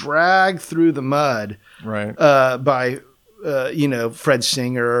getting dragged through the mud by Fred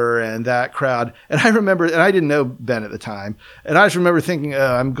Singer and that crowd. And I remember, and I didn't know Ben at the time, and I just remember thinking,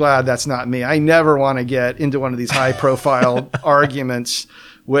 oh, I'm glad that's not me. I never want to get into one of these high-profile arguments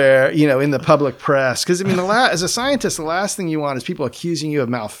where, in the public press. Because, I mean, as a scientist, the last thing you want is people accusing you of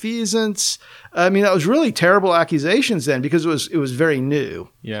malfeasance. I mean, that was really terrible accusations then because it was very new.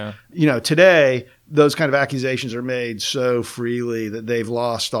 Yeah. Today, those kind of accusations are made so freely that they've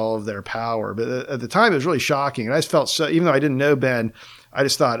lost all of their power. But at the time, it was really shocking. And I just felt so, even though I didn't know Ben, I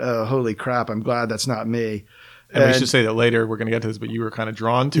just thought, oh, holy crap, I'm glad that's not me. And we should say that later we're going to get to this, but you were kind of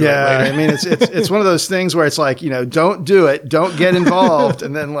drawn to it later. Yeah, I mean, it's one of those things where it's like, don't do it, don't get involved,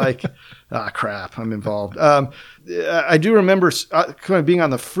 and then like, crap, I'm involved. I do remember kind of being on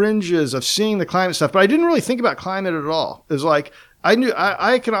the fringes of seeing the climate stuff, but I didn't really think about climate at all. It was like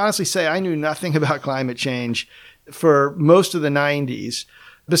I can honestly say I knew nothing about climate change for most of the 90s.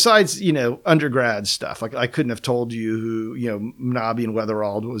 Besides, undergrad stuff, like I couldn't have told you who, Mnabi and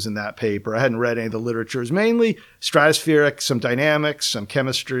Weatherald was in that paper. I hadn't read any of the literature. It was mainly stratospheric, some dynamics, some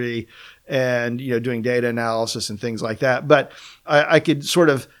chemistry, and, doing data analysis and things like that. But I could sort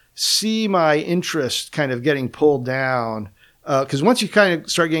of see my interest kind of getting pulled down because once you kind of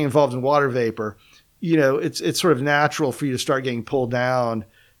start getting involved in water vapor, it's sort of natural for you to start getting pulled down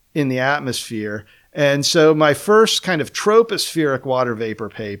in the atmosphere. And so my first kind of tropospheric water vapor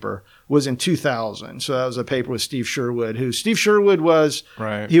paper was in 2000. So that was a paper with Steve Sherwood, was,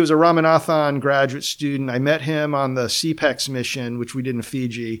 he was a Ramanathan graduate student. I met him on the CPEX mission, which we did in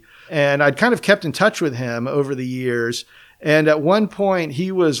Fiji. And I'd kind of kept in touch with him over the years. And at one point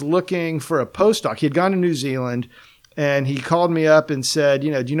he was looking for a postdoc. He had gone to New Zealand and he called me up and said, do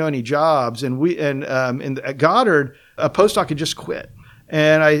you know any jobs? And at Goddard, a postdoc had just quit.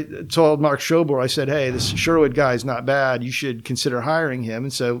 And I told Mark Schobler, I said, hey, this Sherwood guy is not bad. You should consider hiring him.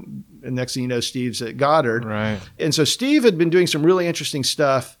 And so next thing you know, Steve's at Goddard. Right. And so Steve had been doing some really interesting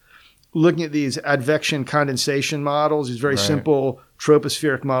stuff, looking at these advection condensation models, these very simple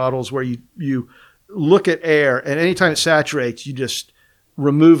tropospheric models where you look at air and anytime it saturates, you just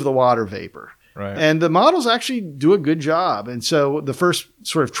remove the water vapor. Right. And the models actually do a good job. And so the first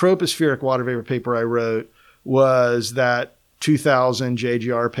sort of tropospheric water vapor paper I wrote was that 2000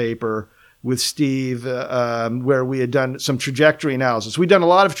 JGR paper with Steve where we had done some trajectory analysis. We'd done a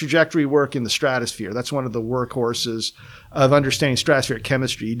lot of trajectory work in the stratosphere. That's one of the workhorses of understanding stratospheric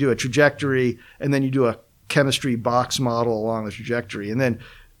chemistry. You do a trajectory and then you do a chemistry box model along the trajectory. And then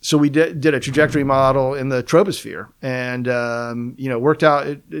so we did a trajectory model in the troposphere and, worked out.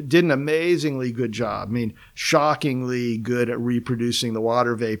 It did an amazingly good job. I mean, shockingly good at reproducing the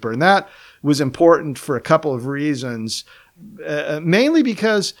water vapor. And that was important for a couple of reasons. Mainly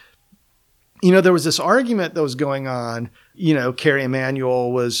because there was this argument that was going on. Cary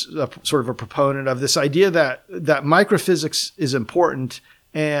Emanuel was sort of a proponent of this idea that microphysics is important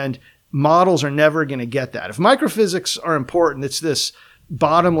and models are never going to get that. If microphysics are important, it's this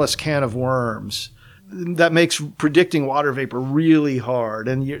bottomless can of worms that makes predicting water vapor really hard.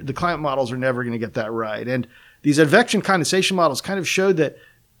 And the climate models are never going to get that right. And these advection condensation models kind of showed that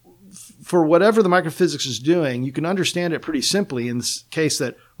for whatever the microphysics is doing, you can understand it pretty simply in this case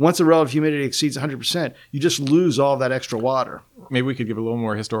that once the relative humidity exceeds 100%, you just lose all that extra water. Maybe we could give a little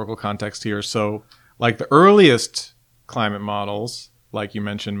more historical context here. So like the earliest climate models, like you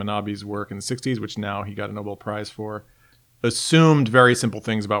mentioned Manabe's work in the 60s, which now he got a Nobel Prize for, assumed very simple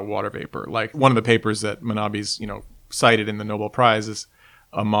things about water vapor. Like one of the papers that Manabe's, cited in the Nobel Prize is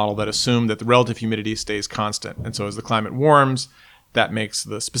a model that assumed that the relative humidity stays constant. And so as the climate warms, that makes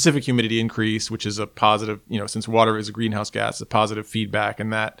the specific humidity increase, which is a positive, since water is a greenhouse gas, a positive feedback,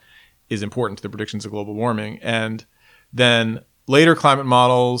 and that is important to the predictions of global warming. And then later climate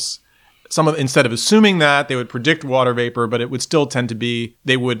models, instead of assuming that, they would predict water vapor, but it would still tend to be,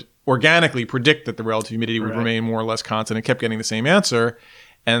 they would organically predict that the relative humidity would remain more or less constant and kept getting the same answer.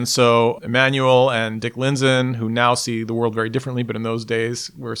 And so Emanuel and Dick Lindzen, who now see the world very differently, but in those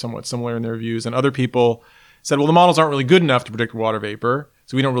days were somewhat similar in their views, and other people said, well, the models aren't really good enough to predict water vapor,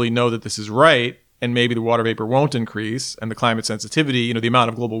 so we don't really know that this is right, and maybe the water vapor won't increase, and the climate sensitivity, the amount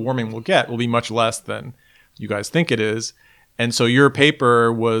of global warming we'll get will be much less than you guys think it is. And so your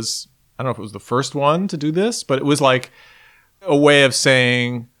paper was, I don't know if it was the first one to do this, but it was like a way of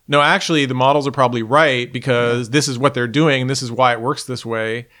saying, no, actually, the models are probably right because this is what they're doing, and this is why it works this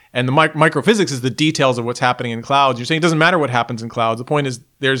way. And the microphysics is the details of what's happening in clouds. You're saying it doesn't matter what happens in clouds. The point is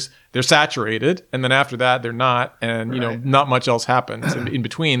they're saturated, and then after that, they're not. And, not much else happens. In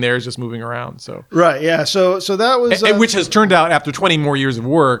between, they're just moving around. So right, yeah. So that was... which has turned out, after 20 more years of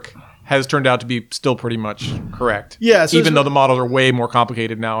work, has turned out to be still pretty much correct. Yeah. So even though the models are way more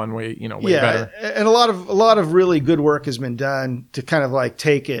complicated now and way better. And a lot of really good work has been done to kind of like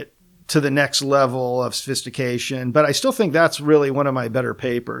take it to the next level of sophistication. But I still think that's really one of my better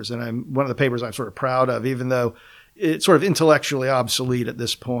papers. And one of the papers I'm sort of proud of, even though it's sort of intellectually obsolete at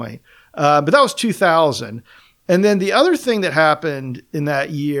this point. But that was 2000. And then the other thing that happened in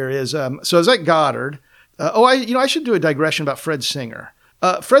that year is, so I was at Goddard. I should do a digression about Fred Singer.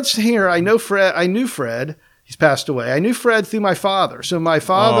 Fred Singer, I knew Fred. He's passed away. I knew Fred through my father. So my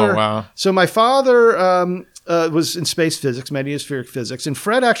father, was in space physics, mediaspheric physics, and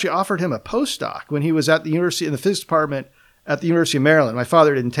Fred actually offered him a postdoc when he was at the university in the physics department at the University of Maryland. My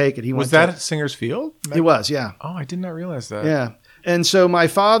father didn't take it. Was that Singer's field? He was, yeah. Oh, I did not realize that. Yeah. And so my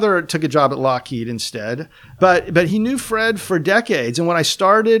father took a job at Lockheed instead, but he knew Fred for decades. And when I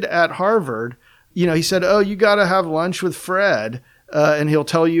started at Harvard, he said, "Oh, you got to have lunch with Fred." And he'll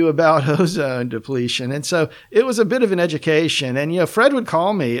tell you about ozone depletion. And so it was a bit of an education. And, Fred would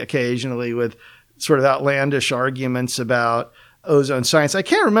call me occasionally with sort of outlandish arguments about ozone science. I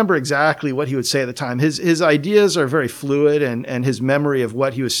can't remember exactly what he would say at the time. His ideas are very fluid, and his memory of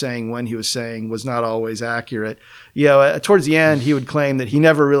what he was saying when he was saying was not always accurate. Towards the end, he would claim that he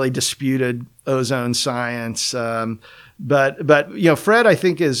never really disputed ozone science. But Fred, I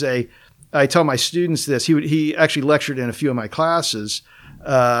think, I tell my students this. He actually lectured in a few of my classes.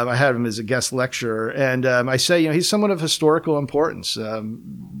 I had him as a guest lecturer, and I say, he's someone of historical importance,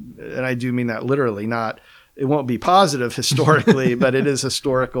 and I do mean that literally. It won't be positive historically, but it is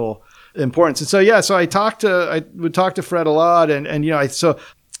historical importance. And so so I would talk to Fred a lot, and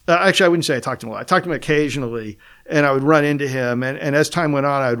actually I wouldn't say I talked to him a lot. I talked to him occasionally, and I would run into him, and as time went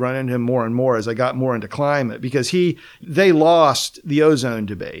on, I would run into him more and more as I got more into climate, because they lost the ozone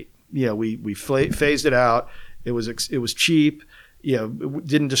debate. We phased it out. It was cheap. It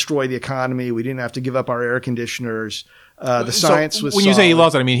didn't destroy the economy. We didn't have to give up our air conditioners. The science was when solid. You say he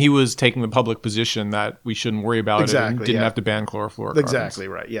lost it, I mean he was taking the public position that we shouldn't worry about it and didn't have to ban chlorofluorocarbons. Exactly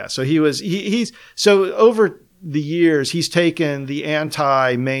right. Yeah. So he's so over the years he's taken the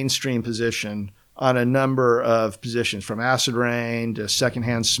anti-mainstream position on a number of positions, from acid rain to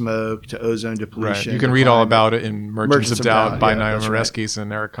secondhand smoke to ozone depletion. Right. You can read all about it in Merchants of Doubt by Naomi Oreskes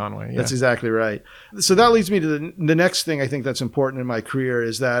and Eric Conway. Yeah. That's exactly right. So that leads me to the next thing I think that's important in my career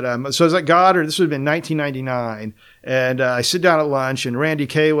is that, so I was at Goddard, this would have been 1999, and I sit down at lunch, and Randy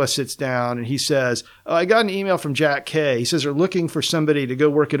Kawa sits down, and he says, I got an email from Jack Kay. He says they're looking for somebody to go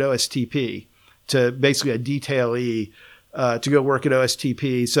work at OSTP, to basically a detailee, to go work at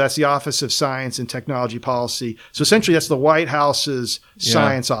OSTP. So that's the Office of Science and Technology Policy. So essentially that's the White House's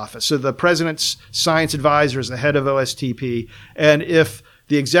science office. So the president's science advisor is the head of OSTP. And if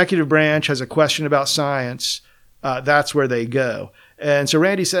the executive branch has a question about science, that's where they go. And so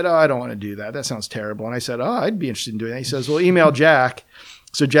Randy said, "Oh, I don't want to do that. That sounds terrible." And I said, "Oh, I'd be interested in doing that." He says, "Well, email Jack."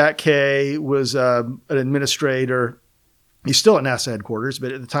 So Jack Kay was an administrator. He's still at NASA headquarters,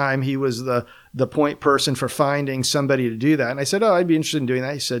 but at the time he was the point person for finding somebody to do that. And I said, "Oh, I'd be interested in doing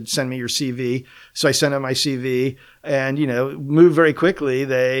that." He said, "Send me your CV." So I sent him my CV and, moved very quickly.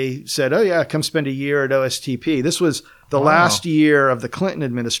 They said, "Oh yeah, come spend a year at OSTP." This was the last year of the Clinton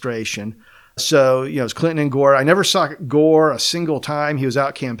administration. So, it was Clinton and Gore. I never saw Gore a single time he was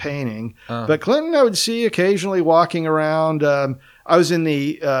out campaigning, but Clinton I would see occasionally walking around. I was in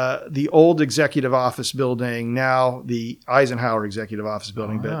the old executive office building, now the Eisenhower executive office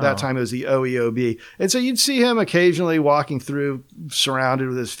building, but at that time it was the OEOB. And so you'd see him occasionally walking through, surrounded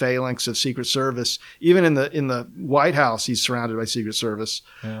with his phalanx of Secret Service. Even in the White House, he's surrounded by Secret Service.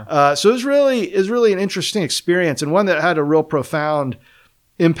 Yeah. So it was really an interesting experience, and one that had a real profound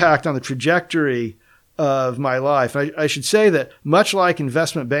impact on the trajectory of my life. I should say that much like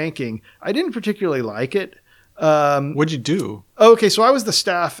investment banking, I didn't particularly like it. What'd you do? Okay, so I was the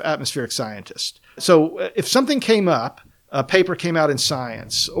staff atmospheric scientist. So if something came up, a paper came out in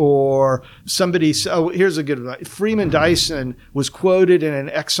Science, or here's a good one. Freeman Dyson was quoted in an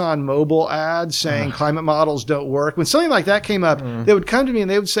ExxonMobil ad saying climate models don't work. When something like that came up, they would come to me and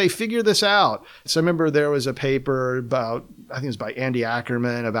they would say, "Figure this out." So I remember there was a paper about, I think it was by Andy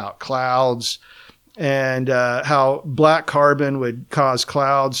Ackerman, about clouds and how black carbon would cause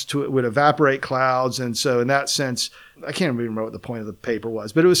would evaporate clouds. And so in that sense, I can't remember what the point of the paper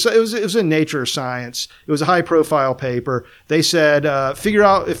was, but it was in Nature or Science. It was a high profile paper. They said, figure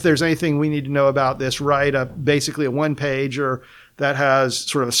out if there's anything we need to know about this, write basically a one pager that has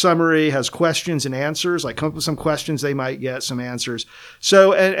sort of a summary, has questions and answers, like come up with some questions they might get, some answers.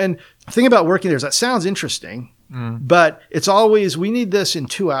 So, and the thing about working there is that sounds interesting, but it's always, we need this in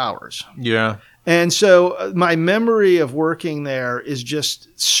 2 hours. Yeah. And so my memory of working there is just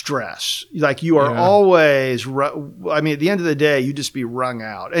stress. Like you are always, at the end of the day, you just be wrung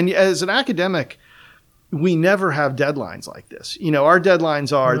out. And as an academic, we never have deadlines like this. Our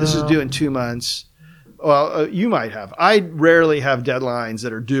deadlines are, this is due in 2 months. Well, you might have. I rarely have deadlines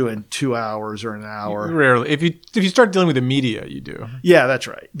that are due in 2 hours or an hour. Rarely. If you start dealing with the media, you do. Yeah, that's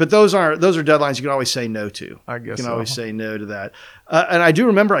right. But those are deadlines you can always say no to. I guess you can always say no to that. And I do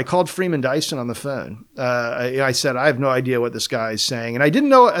remember I called Freeman Dyson on the phone. I said, "I have no idea what this guy is saying," and I didn't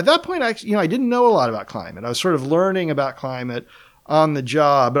know at that point. I didn't know a lot about climate. I was sort of learning about climate on the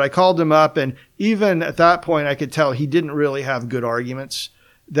job. But I called him up, and even at that point, I could tell he didn't really have good arguments.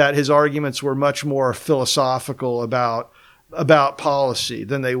 That his arguments were much more philosophical about policy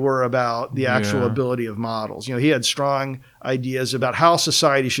than they were about the actual ability of models. He had strong ideas about how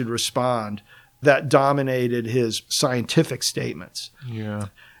society should respond that dominated his scientific statements. Yeah.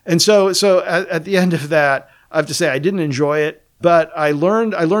 And so at the end of that, I have to say I didn't enjoy it, but I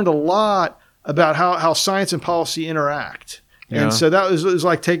learned a lot about how science and policy interact. Yeah. And so it was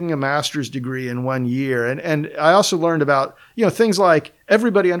like taking a master's degree in 1 year. And I also learned about, things like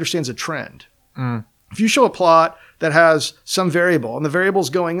everybody understands a trend. If you show a plot that has some variable and the variable's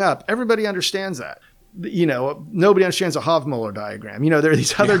going up, everybody understands that. Nobody understands a Hofmüller diagram. There are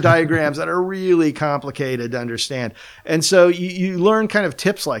these other diagrams that are really complicated to understand. And so you learn kind of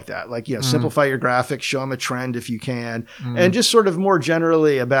tips like that, like, simplify your graphics, show them a trend if you can, and just sort of more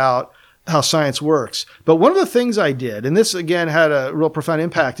generally about how science works. But one of the things I did, and this again had a real profound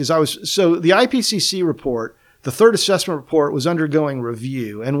impact, is so the IPCC report, the third assessment report, was undergoing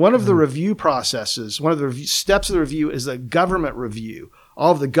review. And one of the review processes, one of the steps of the review is the government review.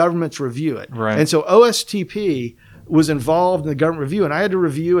 All of the governments review it. Right. And so OSTP was involved in the government review, and I had to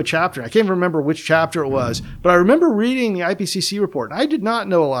review a chapter. I can't even remember which chapter it was, but I remember reading the IPCC report, and I did not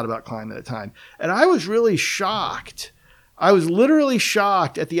know a lot about climate at the time. And I was really shocked. I was literally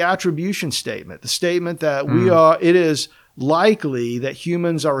shocked at the attribution statement, the statement that it is likely that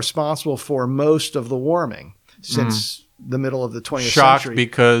humans are responsible for most of the warming since the middle of the 20th Shocked century.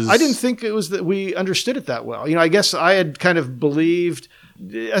 Because I didn't think it was that we understood it that well. I guess I had kind of believed,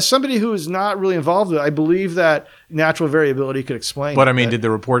 as somebody who is not really involved with it, I believe that natural variability could explain. But did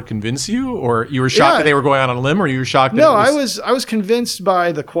the report convince you, or you were shocked that they were going out on a limb, or you were shocked? That I was convinced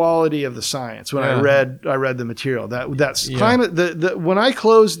by the quality of the science when I read the material. That's climate. When I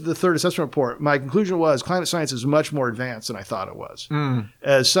closed the third assessment report, my conclusion was climate science is much more advanced than I thought it was. And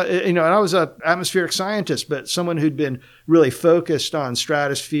I was an atmospheric scientist, but someone who'd been really focused on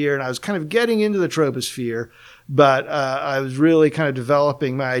stratosphere, and I was kind of getting into the troposphere. But I was really kind of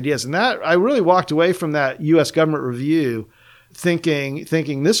developing my ideas. And that I really walked away from that U.S. government review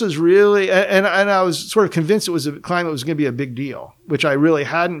thinking this is really, and I was sort of convinced climate was going to be a big deal, which I really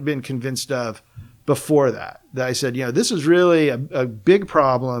hadn't been convinced of before that I said, this is really a big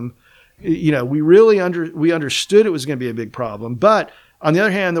problem. We understood it was going to be a big problem, but on the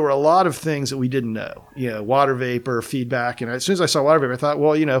other hand, there were a lot of things that we didn't know, water vapor, feedback. And as soon as I saw water vapor, I thought,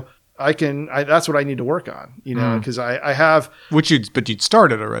 well, that's what I need to work on, because I have. But you'd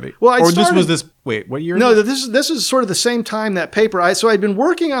started already. Well, wait, what year? No, this is sort of the same time that paper. So I'd been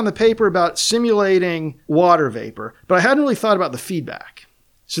working on the paper about simulating water vapor, but I hadn't really thought about the feedback.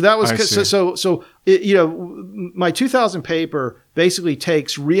 So that was my 2000 paper basically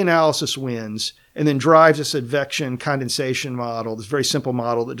takes reanalysis winds and then drives this advection condensation model, this very simple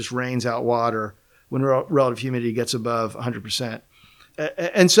model that just rains out water when relative humidity gets above 100%.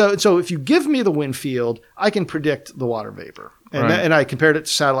 And so if you give me the wind field, I can predict the water vapor. And I compared it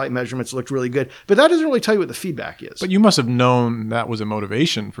to satellite measurements. It looked really good. But that doesn't really tell you what the feedback is. But you must have known that was a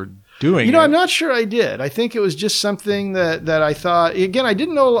motivation for doing it. I'm not sure I did. I think it was just something that I thought, again, I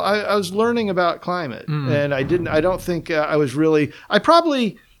didn't know. I was learning about climate. And I don't think I was really, I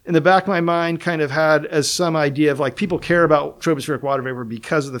probably in the back of my mind kind of had as some idea of like people care about tropospheric water vapor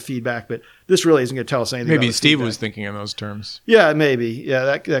because of the feedback, but this really isn't going to tell us anything. Maybe Steve was thinking in those terms. Yeah, maybe.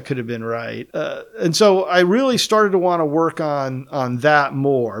 Yeah, that could have been right. And so I really started to want to work on that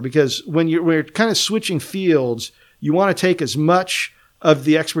more, because when you're kind of switching fields, you want to take as much of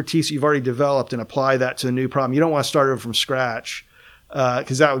the expertise you've already developed and apply that to a new problem. You don't want to start over from scratch,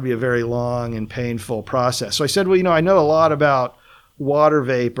 because that would be a very long and painful process. So I said, well, I know a lot about water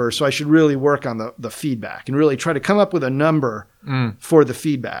vapor, so I should really work on the feedback and really try to come up with a number for the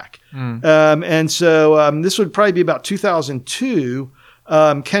feedback. And so this would probably be about 2002.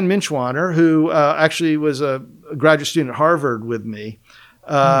 Ken Minchwaner, who actually was a graduate student at Harvard with me,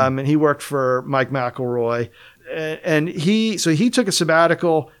 and he worked for Mike McElroy. And he took a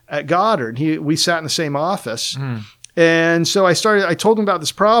sabbatical at Goddard. We sat in the same office. And so I told him about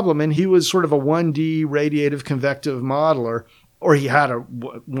this problem, and he was sort of a 1D radiative convective modeler. Or he had a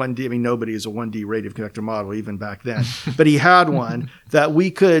 1D. I mean, nobody is a 1D radiative convective model even back then. But he had one that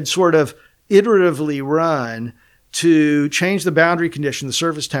we could sort of iteratively run to change the boundary condition, the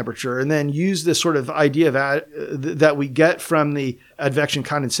surface temperature, and then use this sort of idea of that we get from the advection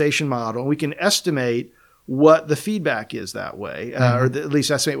condensation model. We can estimate what the feedback is that way, or at least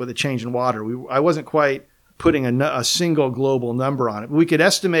estimate what the change in water. I wasn't quite putting a single global number on it, but we could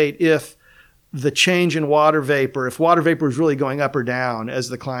estimate if the change in water vapor, if water vapor was really going up or down as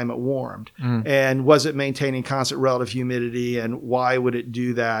the climate warmed, and was it maintaining constant relative humidity, and why would it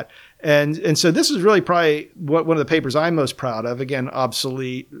do that? And so this is really probably one of the papers I'm most proud of. Again,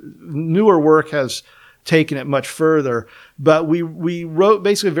 obsolete. Newer work has taken it much further, but we wrote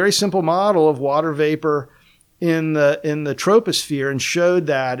basically a very simple model of water vapor in the troposphere and showed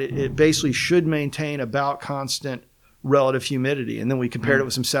that it basically should maintain about constant relative humidity. And then we compared it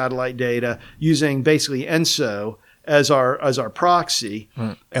with some satellite data using basically ENSO as our proxy.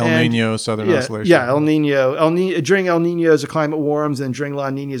 El Nino, Southern Oscillation. Yeah, El Nino. During El Nino, as the climate warms, and during La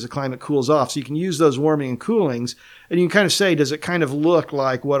Nina, as the climate cools off. So you can use those warming and coolings, and you can kind of say, does it kind of look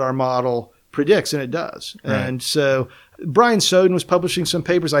like what our model predicts? And it does. Right. And so Brian Soden was publishing some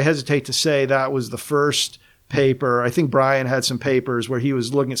papers. I hesitate to say that was the first paper. I think Brian had some papers where he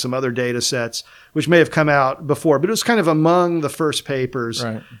was looking at some other data sets, which may have come out before, but it was kind of among the first papers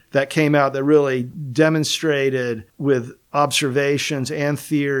that came out that really demonstrated with observations and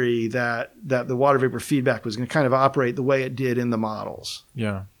theory that the water vapor feedback was going to kind of operate the way it did in the models.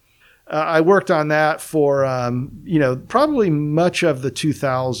 Yeah. I worked on that for, probably much of the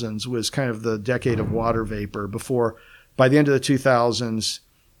 2000s was kind of the decade of water vapor before, by the end of the 2000s,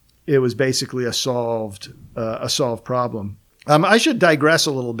 it was basically a solved problem. I should digress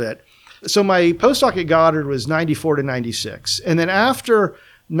a little bit. So my postdoc at Goddard was 94 to 96. And then after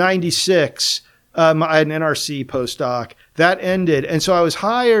 96, I had an NRC postdoc. That ended. And so I was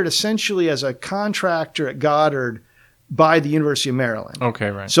hired essentially as a contractor at Goddard by the University of Maryland. Okay,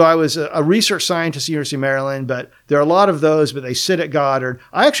 right. So I was a research scientist at the University of Maryland, but there are a lot of those, but they sit at Goddard.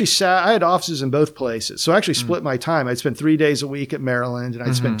 I had offices in both places. So I actually split my time. I'd spend 3 days a week at Maryland, and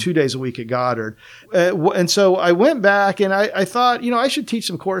I'd spend 2 days a week at Goddard. And so I went back, and I thought, I should teach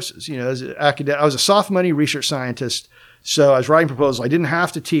some courses. As an academic, I was a soft money research scientist, so I was writing proposals. I didn't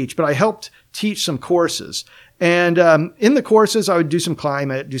have to teach, but I helped teach some courses. And in the courses, I would do some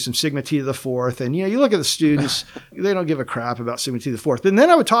climate, do some sigma T to the fourth. And, you look at the students, they don't give a crap about sigma T to the fourth. And then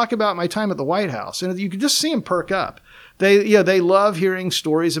I would talk about my time at the White House. And you could just see them perk up. They love hearing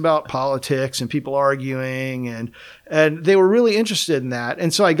stories about politics and people arguing. And they were really interested in that.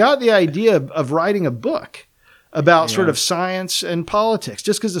 And so I got the idea of writing a book about sort of science and politics,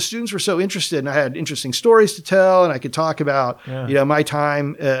 just because the students were so interested, and I had interesting stories to tell, and I could talk about, my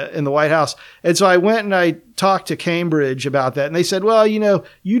time in the White House. And so I went and I talked to Cambridge about that, and they said, well,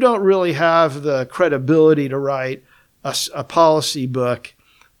 you don't really have the credibility to write a policy book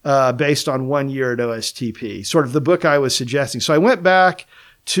based on 1 year at OSTP, sort of the book I was suggesting. So I went back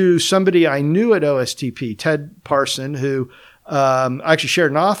to somebody I knew at OSTP, Ted Parson, who I actually shared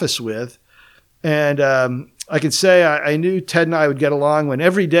an office with. And I could say I knew Ted and I would get along when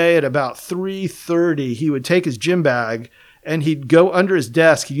every day at about 3:30, he would take his gym bag and he'd go under his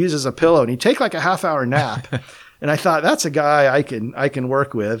desk, he'd use it as a pillow, and he'd take like a half-hour nap. And I thought, that's a guy I can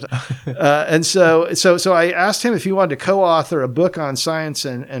work with. And so I asked him if he wanted to co-author a book on science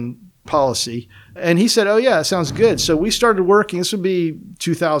and policy. And he said, oh, yeah, it sounds good. So we started working. This would be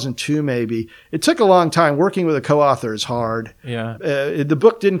 2002, maybe. It took a long time. Working with a co-author is hard. Yeah. The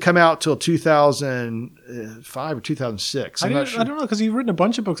book didn't come out till 2005 or 2006. I don't know, because you've written a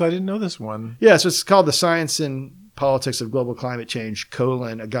bunch of books. I didn't know this one. Yeah, so it's called The Science and Politics of Global Climate Change,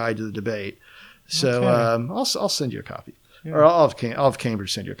 A Guide to the Debate. So I'll send you a copy. Yeah. Or I'll have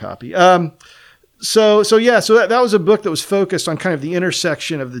Cambridge send you a copy. So that was a book that was focused on kind of the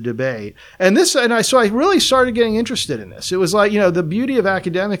intersection of the debate. So I really started getting interested in this. It was like, the beauty of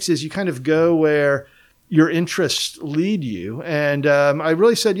academics is you kind of go where your interests lead you. And I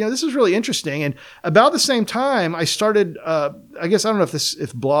really said, this is really interesting. And about the same time, I started, I guess, I don't know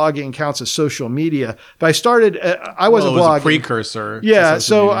if blogging counts as social media, but I started, I wasn't blogging. It was a precursor. Yeah.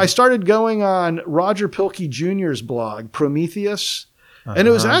 So I started going on Roger Pilkey Jr.'s blog, Prometheus. And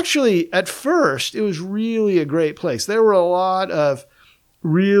it was actually, at first, it was really a great place. There were a lot of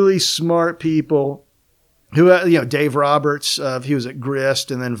really smart people who, Dave Roberts, he was at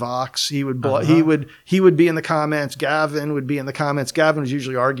Grist and then Vox. He would be in the comments. Gavin would be in the comments. Gavin was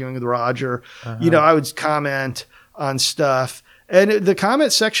usually arguing with Roger. I would comment on stuff. And the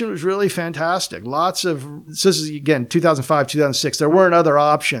comment section was really fantastic. So this is, again, 2005, 2006. There weren't other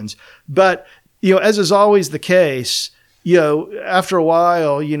options. But, as is always the case, after a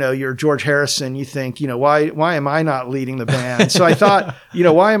while, you're George Harrison, you think, why am I not leading the band? So I thought,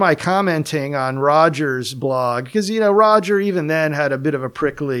 why am I commenting on Roger's blog? Because, Roger even then had a bit of a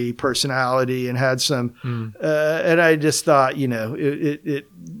prickly personality and had some, and I just thought,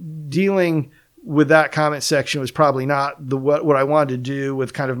 dealing with that comment section was probably not what I wanted to do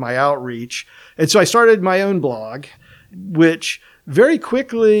with kind of my outreach. And so I started my own blog, which very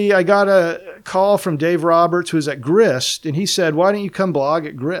quickly, I got a call from Dave Roberts, who was at Grist, and he said, why don't you come blog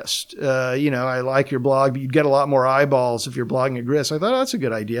at Grist? I like your blog, but you'd get a lot more eyeballs if you're blogging at Grist. I thought, that's a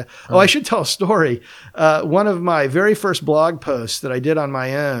good idea. Oh, I should tell a story. One of my very first blog posts that I did on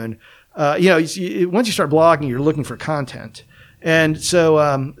my own, once you start blogging, you're looking for content. And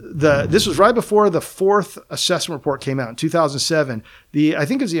so this was right before the fourth assessment report came out in 2007. I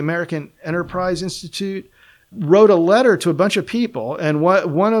think it was the American Enterprise Institute wrote a letter to a bunch of people, and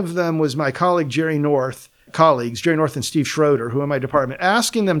one of them was my colleague Jerry North and Steve Schroeder, who are in my department,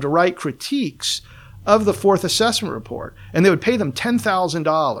 asking them to write critiques of the fourth assessment report, and they would pay them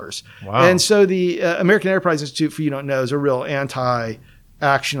 $10,000. Wow. And so the American Enterprise Institute, for you don't know, is a real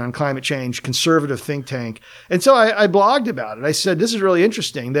anti-action on climate change, conservative think tank. And so I blogged about it. I said, this is really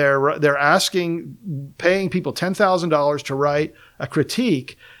interesting. They're paying people $10,000 to write a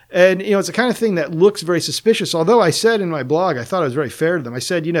critique. And, it's the kind of thing that looks very suspicious. Although I said in my blog, I thought I was very fair to them. I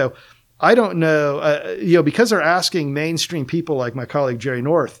said, I don't know, because they're asking mainstream people like my colleague Jerry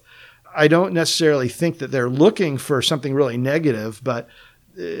North, I don't necessarily think that they're looking for something really negative, but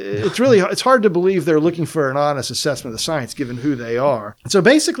it's hard to believe they're looking for an honest assessment of the science given who they are. So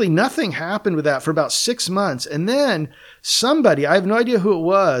basically nothing happened with that for about 6 months. And then somebody, I have no idea who it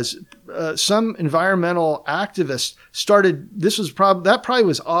was, some environmental activist started, that probably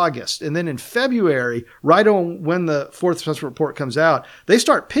was August. And then in February, right on when the fourth assessment report comes out, they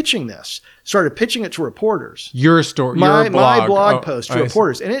started pitching it to reporters. Your story, my blog post to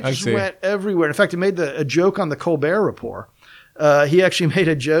reporters. And it just went everywhere. In fact, it made a joke on the Colbert Report. He actually made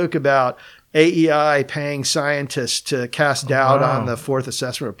a joke about AEI paying scientists to cast doubt on the fourth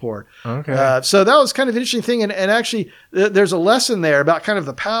assessment report. Okay. So that was kind of an interesting thing. And actually, there's a lesson there about kind of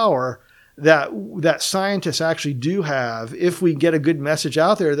the power that scientists actually do have. If we get a good message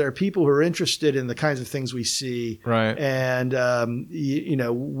out there, there are people who are interested in the kinds of things we see. Right. And,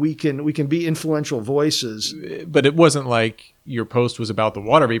 we can be influential voices. But it wasn't like your post was about the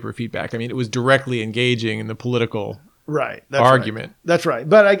water vapor feedback. I mean, it was directly engaging in the political argument. Right. That's right.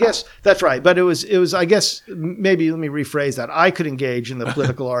 But I guess that's right. But it was, I guess, maybe let me rephrase that. I could engage in the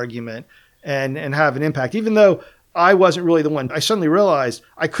political argument and have an impact, even though I wasn't really the one. I suddenly realized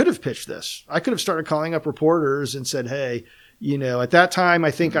I could have pitched this. I could have started calling up reporters and said, hey, at that time,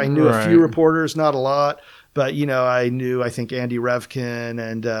 I think I knew a few reporters, not a lot, but, I think Andy Revkin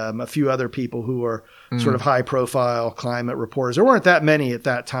and a few other people who were sort of high profile climate reporters. There weren't that many at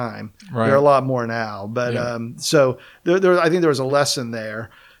that time. Right. There are a lot more now. But so I think there was a lesson there.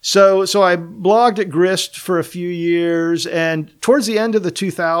 So I blogged at Grist for a few years, and towards the end of the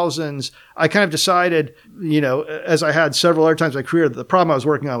 2000s, I kind of decided, as I had several other times in my career, that the problem I was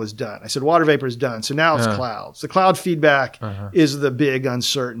working on was done. I said, water vapor is done. So now it's clouds. The cloud feedback is the big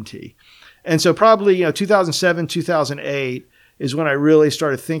uncertainty. And so probably, 2007, 2008 is when I really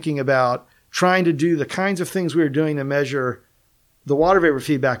started thinking about trying to do the kinds of things we were doing to measure the water vapor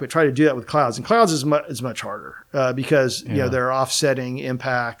feedback, but try to do that with clouds. And clouds is much harder because there are offsetting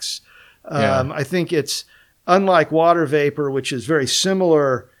impacts. I think it's unlike water vapor, which is very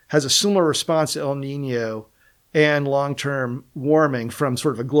similar, has a similar response to El Nino and long-term warming from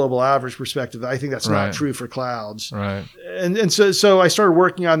sort of a global average perspective. I think that's not true for clouds. Right. And so I started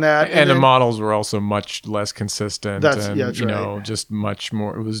working on that. And the models were also much less consistent. Just much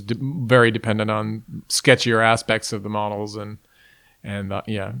more. It was very dependent on sketchier aspects of the models and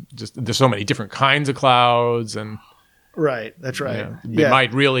just there's so many different kinds of clouds and right. That's right. They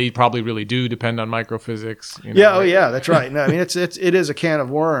might probably really do depend on microphysics. That's right. No, I mean it is a can of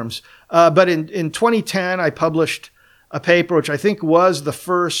worms. But in 2010, I published a paper which I think was the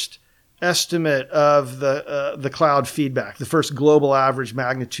first estimate of the cloud feedback, the first global average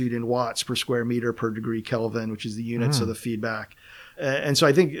magnitude in watts per square meter per degree Kelvin, which is the units of the feedback. And so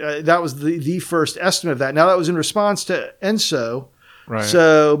I think that was the first estimate of that. Now that was in response to ENSO. Right.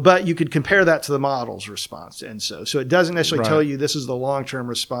 So, but you could compare that to the model's response to ENSO. So it doesn't necessarily tell you this is the long-term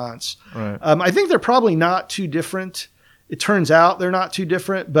response. Right. I think they're probably not too different. It turns out they're not too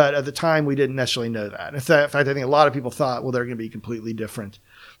different, but at the time we didn't necessarily know that. In fact, I think a lot of people thought, well, they're going to be completely different.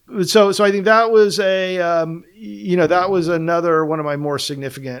 So I think that was that was another one of my more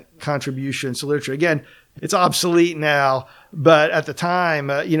significant contributions to literature. Again, it's obsolete now, but at the time,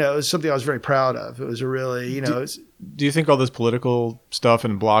 it was something I was very proud of. It was a really, Do you think all this political stuff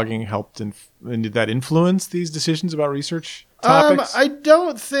and blogging helped and did that influence these decisions about research topics? I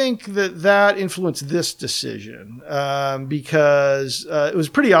don't think that influenced this decision because it was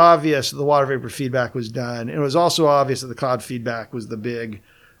pretty obvious that the water vapor feedback was done. And it was also obvious that the cloud feedback was the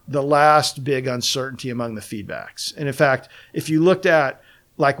last big uncertainty among the feedbacks. And in fact, if you looked at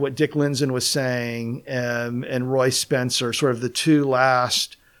like what Dick Lindzen was saying and Roy Spencer, sort of the two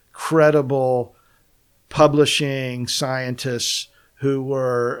last credible publishing scientists who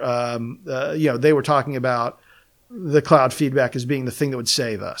were, they were talking about the cloud feedback as being the thing that would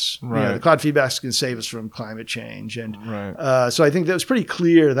save us. Right. The cloud feedback can save us from climate change. And so I think that was pretty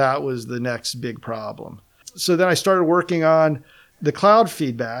clear that was the next big problem. So then I started working on the cloud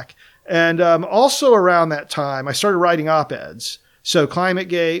feedback. And also around that time, I started writing op-eds. So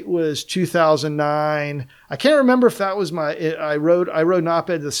ClimateGate was 2009. I can't remember if that was I wrote an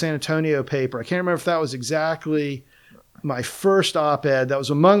op-ed to the San Antonio paper. I can't remember if that was exactly my first op-ed. That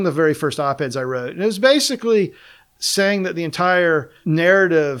was among the very first op-eds I wrote. And it was basically saying that the entire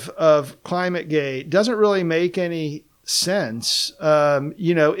narrative of ClimateGate doesn't really make any sense.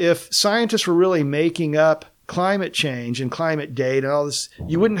 If scientists were really making up climate change and climate data and all this,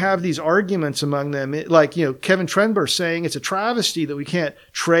 you wouldn't have these arguments among them. Like, Kevin Trenber saying it's a travesty that we can't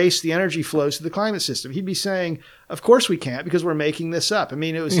trace the energy flows to the climate system. He'd be saying, of course we can't because we're making this up. I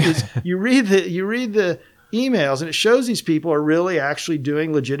mean, you read the emails and it shows these people are really actually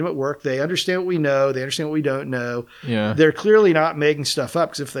doing legitimate work. They understand what we know. They understand what we don't know. Yeah. They're clearly not making stuff up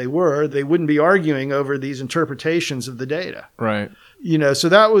because if they were, they wouldn't be arguing over these interpretations of the data. Right. So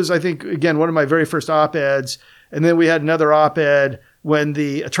that was, I think, again, one of my very first op-eds. And then we had another op-ed when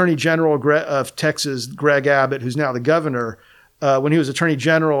the Attorney General of Texas, Greg Abbott, who's now the governor, when he was Attorney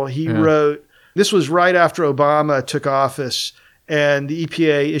General, he wrote, this was right after Obama took office, and the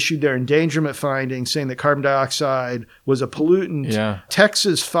EPA issued their endangerment findings saying that carbon dioxide was a pollutant. Yeah.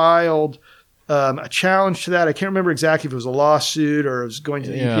 Texas filed a challenge to that. I can't remember exactly if it was a lawsuit or it was going to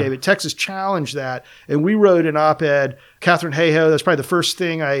the EPA, but Texas challenged that. And we wrote an op-ed. Catherine Hayhoe, that's probably the first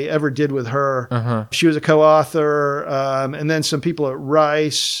thing I ever did with her. She was a co-author. And then some people at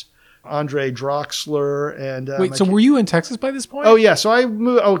Rice, Andre Droxler. And wait, so were you in Texas by this point? Oh, yeah. So I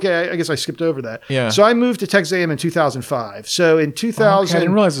moved. Okay, I guess I skipped over that. Yeah. So I moved to Texas A&M in 2005. So in 2000. I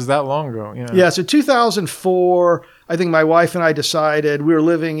didn't realize it was that long ago. Yeah. So 2004, I think my wife and I decided we were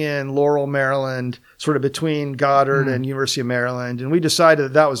living in Laurel, Maryland, sort of between Goddard and University of Maryland. And we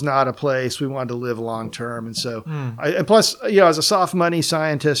decided that was not a place we wanted to live long term. And so, and plus, as a soft money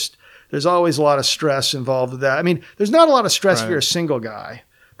scientist, there's always a lot of stress involved with that. I mean, there's not a lot of stress if Right. you're a single guy,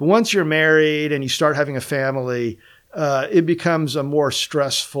 but once you're married and you start having a family, it becomes a more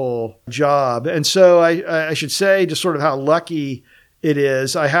stressful job. And so I should say just sort of how lucky it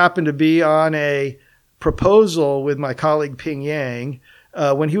is. I happened to be on a proposal with my colleague Ping Yang.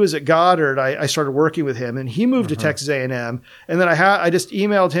 When he was at Goddard, I started working with him, and he moved to Texas A&M. And then I just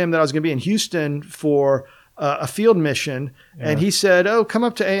emailed him that I was going to be in Houston for a field mission, and he said, "Oh, come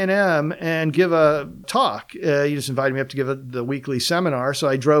up to A&M and give a talk." He just invited me up to give the weekly seminar. So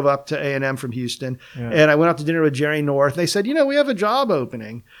I drove up to A&M from Houston, and I went out to dinner with Jerry North. They said, "We have a job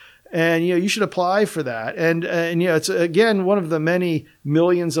opening, and you should apply for that." And it's again one of the many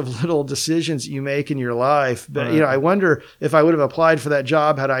millions of little decisions that you make in your life. But I wonder if I would have applied for that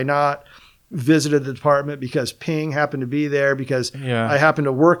job had I not visited the department, because Ping happened to be there, because I happened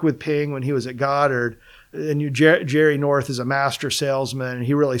to work with Ping when he was at Goddard. And Jerry North is a master salesman, and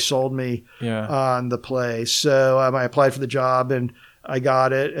he really sold me on the place. So I applied for the job, and I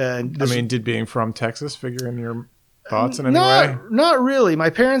got it. And did being from Texas figure in your thoughts in any way? Not really. My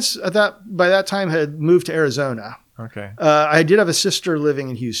parents by that time had moved to Arizona. Okay. I did have a sister living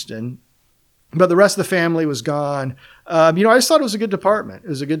in Houston, but the rest of the family was gone. I just thought it was a good department. It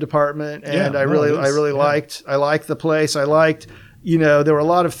was a good department, and I really liked the place. I liked. There were a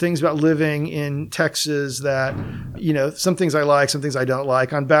lot of things about living in Texas that, some things I like, some things I don't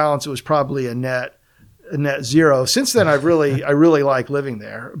like. On balance, it was probably a net zero. Since then, I really like living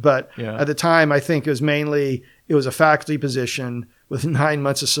there. But at the time, I think it was a faculty position with 9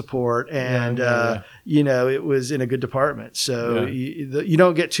 months of support, and it was in a good department. So you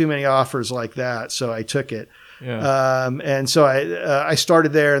don't get too many offers like that. So I took it. And so I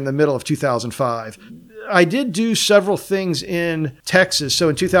started there in the middle of 2005. I did do several things in Texas. So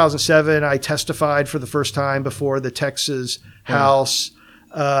in 2007, I testified for the first time before the Texas House.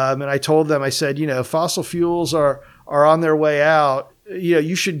 And I told them, I said, fossil fuels are on their way out.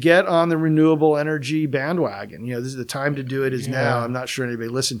 You should get on the renewable energy bandwagon. This is the time to do it is now. I'm not sure anybody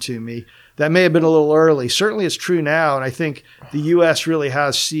listened to me. That may have been a little early. Certainly it's true now. And I think the U.S. really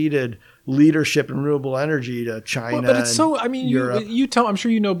has ceded leadership in renewable energy to China. Well, but it's Europe. you tell, I'm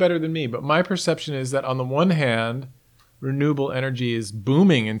sure you know better than me, but my perception is that on the one hand, renewable energy is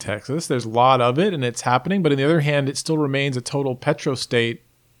booming in Texas. There's a lot of it and it's happening. But on the other hand, it still remains a total petrostate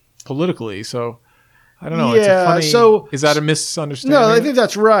politically. So I don't know. Yeah, is that a misunderstanding? No, I think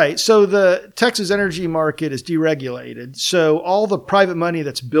that's right. So the Texas energy market is deregulated. So all the private money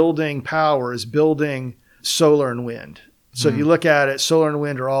that's building power is building solar and wind. So if you look at it, solar and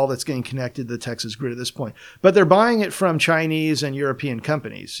wind are all that's getting connected to the Texas grid at this point. But they're buying it from Chinese and European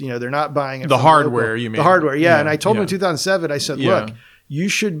companies. They're not buying it the from hardware, local. you mean? The hardware, yeah. And I told them in 2007, I said, look, you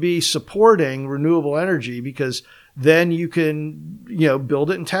should be supporting renewable energy, because then you can,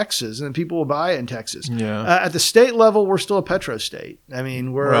 build it in Texas, and then people will buy it in Texas. At the state level, we're still a petrostate. I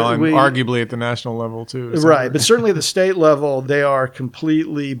mean, arguably at the national level too. Right, but certainly at the state level, they are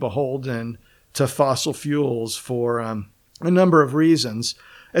completely beholden to fossil fuels for a number of reasons.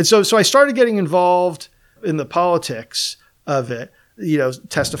 And so I started getting involved in the politics of it,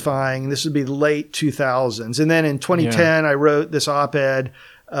 testifying. This would be late 2000s. And then in 2010, I wrote this op-ed,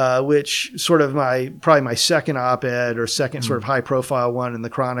 which sort of probably my second op-ed or second sort of high profile one in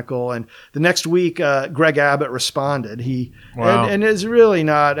the Chronicle. And the next week, Greg Abbott responded. And it's really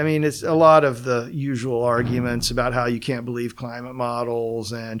not, it's a lot of the usual arguments about how you can't believe climate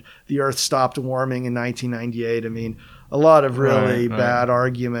models and the earth stopped warming in 1998. A lot of really bad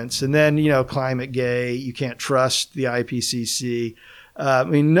arguments. And then, climate gay, you can't trust the IPCC.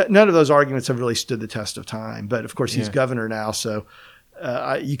 None of those arguments have really stood the test of time. But of course, he's governor now, so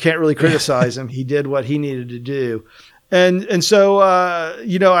you can't really criticize him. He did what he needed to do. And so,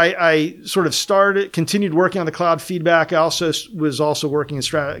 I sort of continued working on the cloud feedback. I also was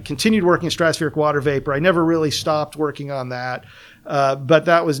continued working in stratospheric water vapor. I never really stopped working on that. But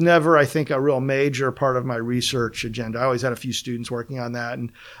that was never, I think, a real major part of my research agenda. I always had a few students working on that.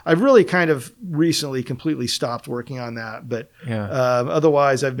 And I've really kind of recently completely stopped working on that. But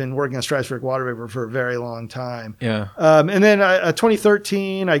otherwise, I've been working on stratospheric water vapor for a very long time. And then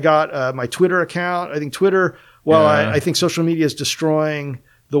 2013, I got my Twitter account. I think Twitter, I think social media is destroying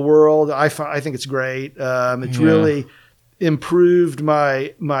the world. I think it's great. It's really improved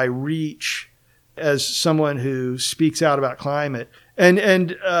my reach as someone who speaks out about climate. And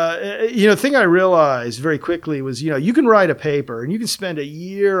the thing I realized very quickly was, you can write a paper and you can spend a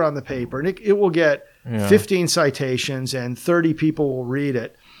year on the paper and it will get 15 citations and 30 people will read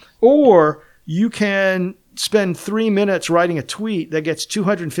it. Or you can spend 3 minutes writing a tweet that gets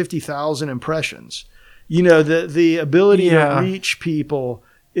 250,000 impressions. The ability to reach people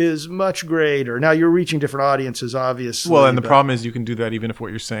is much greater. Now you're reaching different audiences, obviously. Well, and the problem is you can do that even if what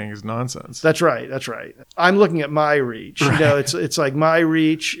you're saying is nonsense. That's right. I'm looking at my reach. Right. It's like my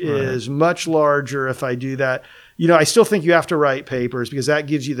reach is much larger if I do that. I still think you have to write papers because that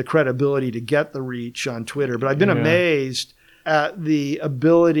gives you the credibility to get the reach on Twitter. But I've been amazed at the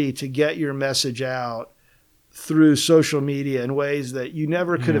ability to get your message out through social media in ways that you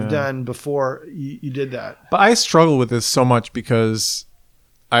never could have done before you did that. But I struggle with this so much because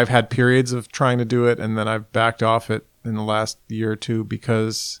I've had periods of trying to do it and then I've backed off it in the last year or two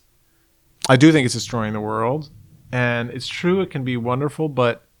because I do think it's destroying the world. And it's true, it can be wonderful,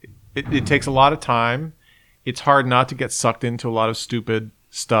 but it takes a lot of time. It's hard not to get sucked into a lot of stupid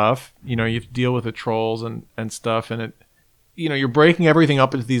stuff. You have to deal with the trolls and stuff. And you're breaking everything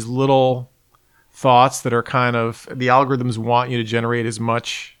up into these little thoughts that are kind of, the algorithms want you to generate as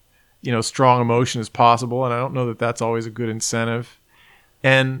much, strong emotion as possible. And I don't know that that's always a good incentive.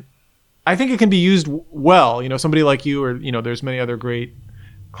 And I think it can be used well. Somebody like you or, there's many other great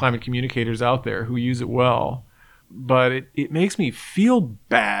climate communicators out there who use it well. But it makes me feel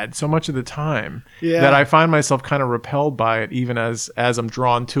bad so much of the time that I find myself kind of repelled by it, even as I'm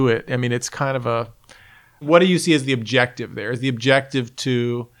drawn to it. I mean, it's kind of what do you see as the objective there? Is the objective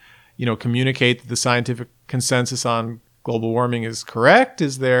to, communicate that the scientific consensus on global warming is correct?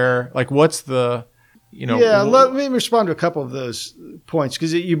 Is there, what's the... let me respond to a couple of those points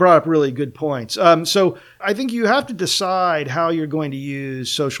because you brought up really good points. So I think you have to decide how you're going to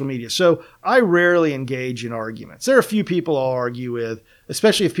use social media. So I rarely engage in arguments. There are a few people I'll argue with,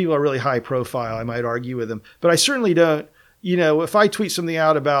 especially if people are really high profile, I might argue with them. But I certainly don't, if I tweet something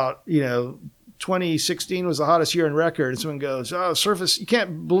out about, 2016 was the hottest year in record, and someone goes, "Oh, surface, you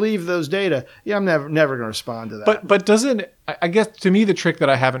can't believe those data." Yeah, I'm never going to respond to that. But doesn't, I guess to me the trick that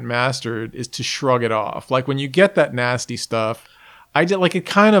I haven't mastered is to shrug it off. Like when you get that nasty stuff, it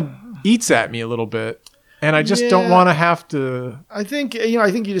kind of eats at me a little bit, and I just don't want to have to. I think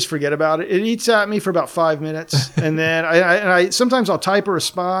you just forget about it. It eats at me for about 5 minutes, and then I sometimes I'll type a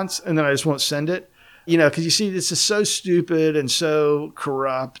response, and then I just won't send it. Because you see, this is so stupid and so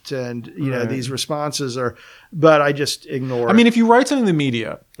corrupt, and these responses are. But I just ignore. I mean, if you write something in the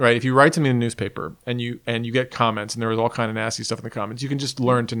media, right? If you write something in the newspaper, and you get comments, and there was all kind of nasty stuff in the comments, you can just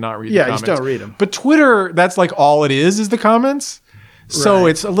learn to not read the comments. Yeah, just don't read them. But Twitter, that's like all it is the comments. So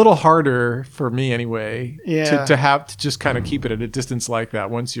it's a little harder for me anyway to have to just kind of keep it at a distance like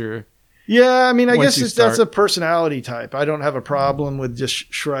that once you're. Yeah, I mean, I guess that's a personality type. I don't have a problem with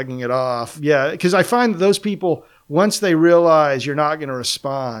just shrugging it off. Yeah, because I find that those people, once they realize you're not going to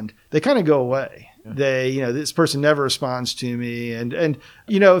respond, they kind of go away. Yeah. They, this person never responds to me. And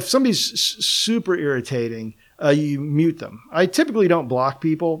if somebody's super irritating, you mute them. I typically don't block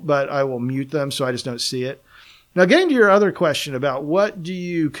people, but I will mute them so I just don't see it. Now, getting to your other question about what do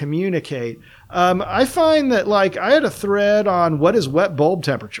you communicate, I find that I had a thread on what is wet bulb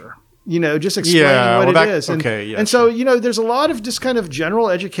temperature. Just explaining what it is. And so, there's a lot of just kind of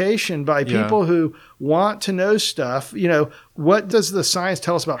general education by people who want to know stuff. What does the science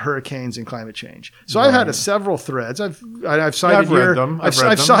tell us about hurricanes and climate change? So I've had several threads. I've cited read them.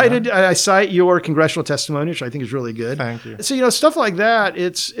 I cite your congressional testimony, which I think is really good. Thank you. So, stuff like that,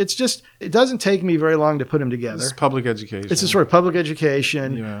 it's just, it doesn't take me very long to put them together. It's public education. It's a sort of public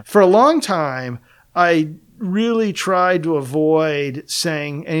education. Yeah. For a long time, I really tried to avoid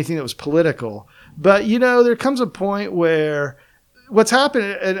saying anything that was political. But, there comes a point where what's happened,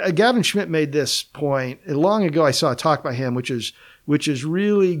 and Gavin Schmidt made this point long ago. I saw a talk by him, which is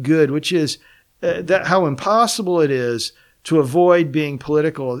really good, which is that how impossible it is to avoid being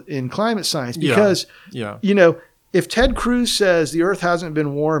political in climate science. Because, if Ted Cruz says the Earth hasn't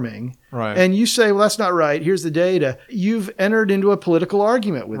been warming, right, and you say, well, that's not right, here's the data, you've entered into a political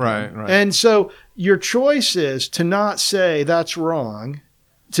argument with him. Right. And so your choice is to not say that's wrong,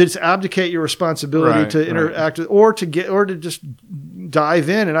 to abdicate your responsibility to interact with, or to just dive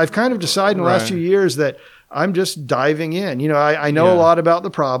in. And I've kind of decided in the last few years that I'm just diving in. I know a lot about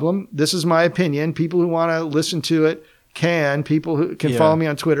the problem. This is my opinion. People who want to listen to it can. People who can follow me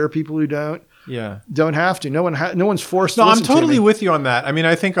on Twitter. People who don't. Don't have to. No one's forced to listen to me. I'm totally with you on that. I mean,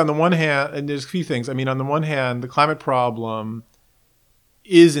 I think on the one hand, and there's a few things. I mean, on the one hand, the climate problem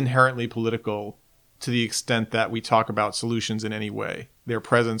is inherently political to the extent that we talk about solutions in any way, their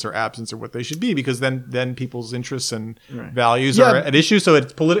presence or absence or what they should be, because then people's interests and values are at issue. So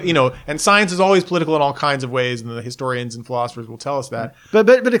it's political, and science is always political in all kinds of ways, and the historians and philosophers will tell us that.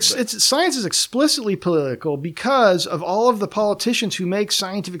 But science is explicitly political because of all of the politicians who make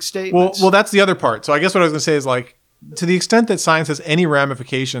scientific statements. Well, that's the other part. So I guess what I was going to say is to the extent that science has any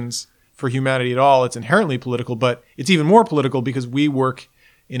ramifications for humanity at all, it's inherently political, but it's even more political because we work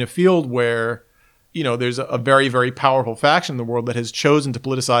in a field where, there's a very, very powerful faction in the world that has chosen to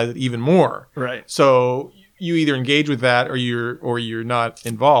politicize it even more. Right. So you either engage with that or you're not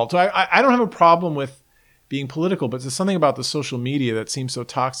involved. So I don't have a problem with being political, but there's something about the social media that seems so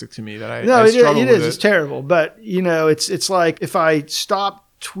toxic to me that I struggle with it. It's terrible. But, it's like if I stop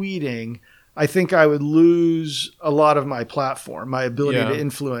tweeting, I think I would lose a lot of my platform, my ability to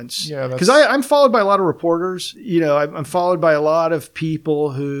influence. Yeah, because I'm followed by a lot of reporters. I'm followed by a lot of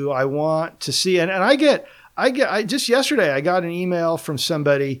people who I want to see. And I just yesterday, I got an email from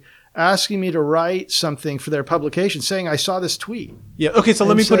somebody asking me to write something for their publication saying I saw this tweet. Yeah. Okay. So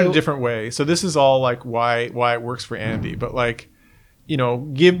let me put it a different way. So this is all like why it works for Andy, but like,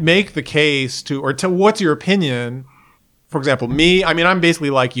 make the case to what's your opinion? For example, me, I'm basically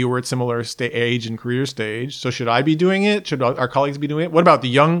like you. We're at similar age and career stage. So should I be doing it? Should our colleagues be doing it? What about the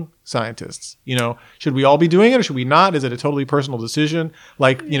young scientists? Should we all be doing it or should we not? Is it a totally personal decision?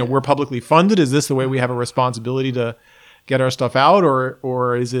 Like, we're publicly funded. Is this the way we have a responsibility to get our stuff out,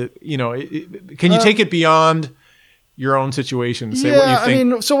 or is it, can you take it beyond your own situation and say what you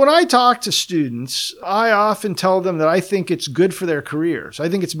think? So when I talk to students, I often tell them that I think it's good for their careers. I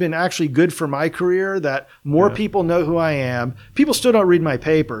think it's been actually good for my career that more people know who I am. People still don't read my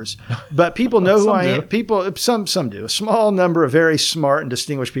papers, but people know who I am. Some do. A small number of very smart and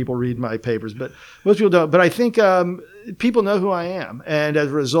distinguished people read my papers, but most people don't. But I think people know who I am. And as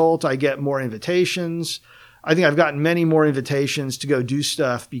a result, I get more invitations. I think I've gotten many more invitations to go do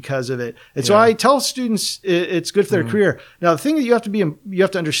stuff because of it. And so I tell students it's good for their career. Now, the thing that you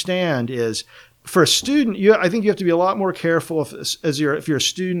have to understand is for a student, I think you have to be a lot more careful if you're a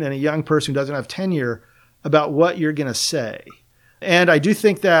student and a young person who doesn't have tenure about what you're going to say. And I do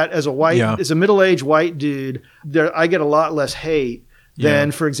think that as a middle-aged white dude, I get a lot less hate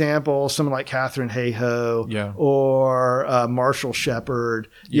than, for example, someone like Katharine Hayhoe or Marshall Shepard,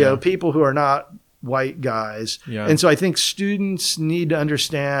 people who are not white guys. Yeah. And so I think students need to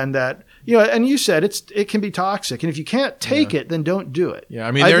understand that, and you said it can be toxic. And if you can't take it, then don't do it.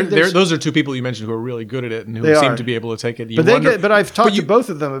 Yeah. Those are two people you mentioned who are really good at it and who seem to be able to take it. But I've talked to both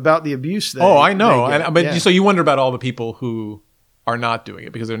of them about the abuse Oh, I know. So you wonder about all the people who are not doing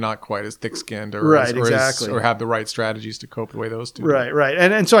it because they're not quite as thick-skinned or have the right strategies to cope the way those two do. Right.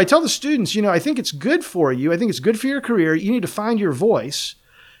 And so I tell the students, I think it's good for you. I think it's good for your career. You need to find your voice.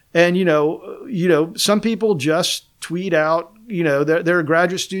 And, some people just tweet out, there are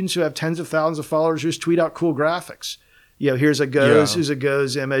graduate students who have tens of thousands of followers who just tweet out cool graphics. Here's a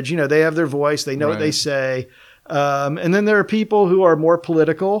goes image. They have their voice. They know what they say. And then there are people who are more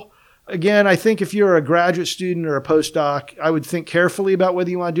political. Again, I think if you're a graduate student or a postdoc, I would think carefully about whether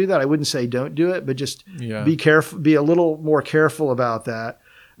you want to do that. I wouldn't say don't do it, but just be careful, be a little more careful about that.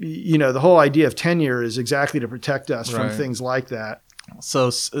 The whole idea of tenure is exactly to protect us from things like that. So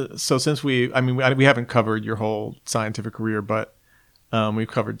since we haven't covered your whole scientific career, but we've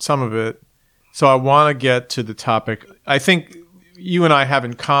covered some of it. So I want to get to the topic. I think you and I have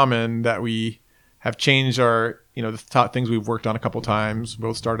in common that we have changed our, the top things we've worked on a couple times.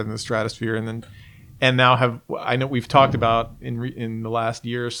 Both started in the stratosphere and now I know we've talked about in the last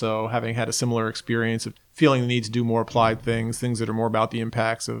year or so, having had a similar experience of feeling the need to do more applied things that are more about the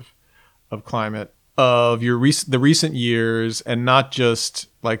impacts of climate. Of the recent years, and not just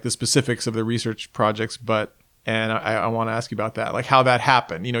like the specifics of the research projects, and I want to ask you about that, like how that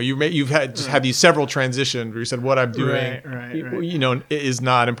happened. You've had these several transitions where you said what I'm doing, is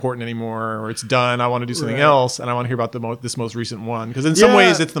not important anymore, or it's done. I want to do something else, and I want to hear about this most recent one because in some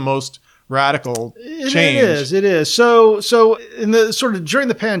ways it's the most radical change. It is. So in the sort of during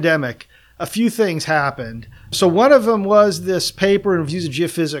the pandemic, a few things happened. So one of them was this paper in Reviews of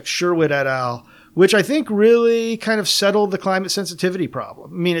Geophysics, Sherwood et al., which I think really kind of settled the climate sensitivity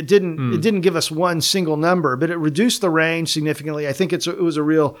problem. It didn't give us one single number, but it reduced the range significantly. I think it was a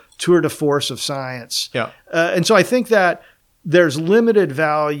real tour de force of science. Yeah. And so I think that there's limited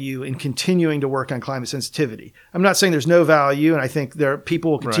value in continuing to work on climate sensitivity. I'm not saying there's no value, and I think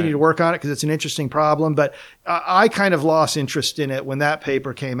people will continue to work on it because it's an interesting problem, but I kind of lost interest in it when that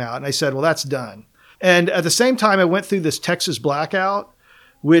paper came out, and I said, well, that's done. And at the same time, I went through this Texas blackout,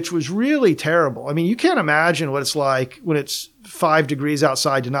 which was really terrible. You can't imagine what it's like when it's 5 degrees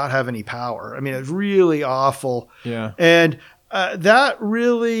outside to not have any power. It's really awful. Yeah. And that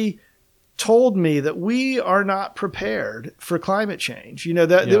really told me that we are not prepared for climate change.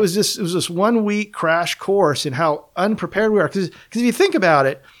 It was this 1 week crash course in how unprepared we are. Because if you think about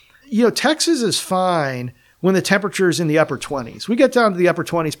it, Texas is fine when the temperature is in the upper 20s. We get down to the upper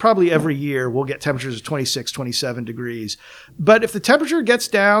 20s, probably every year we'll get temperatures of 26, 27 degrees. But if the temperature gets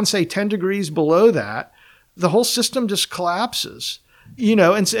down, say 10 degrees below that, the whole system just collapses.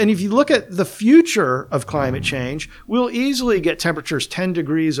 And if you look at the future of climate change, we'll easily get temperatures 10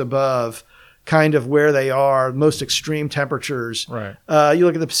 degrees above kind of where they are, most extreme temperatures. Right. You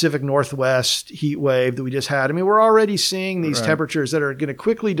look at the Pacific Northwest heat wave that we just had. I mean, we're already seeing these temperatures that are going to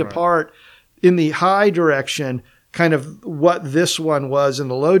quickly depart in the high direction, kind of what this one was in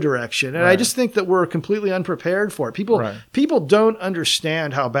the low direction. And I just think that we're completely unprepared for it. People don't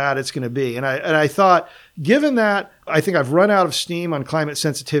understand how bad it's going to be. And I thought, given that, I think I've run out of steam on climate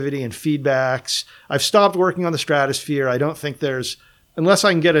sensitivity and feedbacks. I've stopped working on the stratosphere. I don't think unless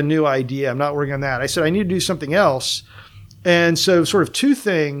I can get a new idea, I'm not working on that. I said, I need to do something else. And so sort of two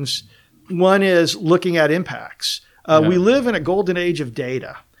things. One is looking at impacts. We live in a golden age of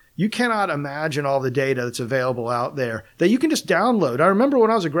data. You cannot imagine all the data that's available out there that you can just download. I remember when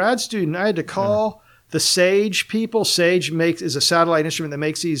I was a grad student, I had to call the SAGE people. SAGE is a satellite instrument that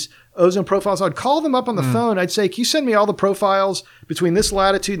makes these ozone profiles. I'd call them up on the phone. I'd say, can you send me all the profiles between this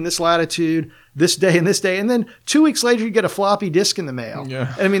latitude and this latitude, this day and this day? And then 2 weeks later, you get a floppy disk in the mail.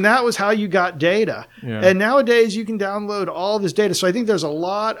 Yeah. And I mean, that was how you got data. Yeah. And nowadays, you can download all this data. So I think there's a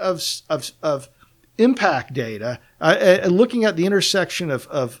lot of impact data, looking at the intersection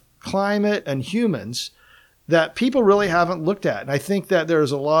of climate and humans that people really haven't looked at. And I think that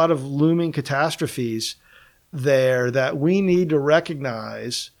there's a lot of looming catastrophes there that we need to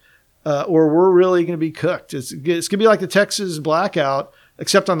recognize, or we're really going to be cooked. It's going to be like the Texas blackout,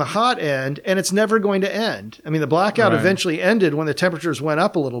 except on the hot end, and it's never going to end. I mean, the blackout eventually ended when the temperatures went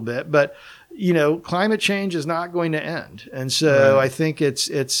up a little bit, but climate change is not going to end. And so I think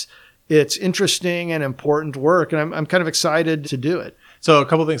it's interesting and important work, and I'm kind of excited to do it. So a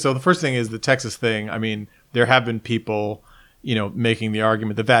couple of things. So the first thing is the Texas thing. I mean, there have been people, making the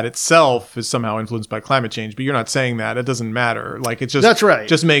argument that itself is somehow influenced by climate change, but you're not saying that. It doesn't matter. Like, it's just, that's right.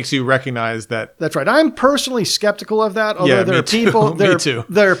 Just makes you recognize that. That's right. I'm personally skeptical of that, although there are people,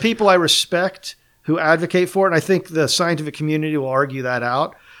 there are people I respect who advocate for it. And I think the scientific community will argue that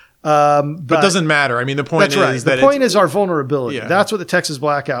out. But it doesn't matter. I mean, the point is that the point is our vulnerability. Yeah. That's what the Texas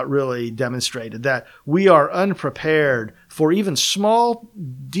blackout really demonstrated, that we are unprepared for even small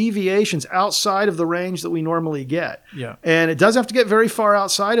deviations outside of the range that we normally get. Yeah. And it does have to get very far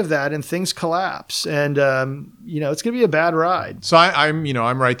outside of that, and things collapse. And, it's going to be a bad ride. So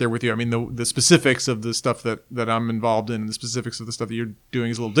I'm right there with you. I mean, the specifics of the stuff that I'm involved in, the specifics of the stuff that you're doing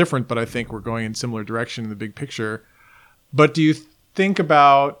is a little different, but I think we're going in similar direction in the big picture. But do you think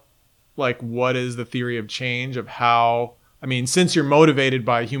about, like, what is the theory of change of how, I mean, since you're motivated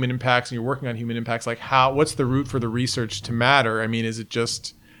by human impacts and you're working on human impacts, like what's the route for the research to matter? I mean, is it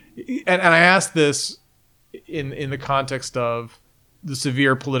just, and I ask this in the context of the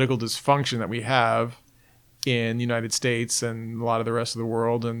severe political dysfunction that we have in the United States and a lot of the rest of the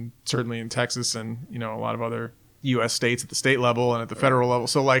world, and certainly in Texas and, a lot of other U.S. states at the state level and at the federal level.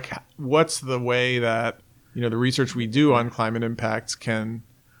 So, like, what's the way that, the research we do on climate impacts can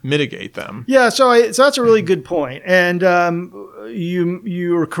mitigate them? Yeah, so that's a really good point. And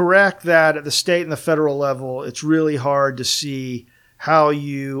you are correct that at the state and the federal level, it's really hard to see how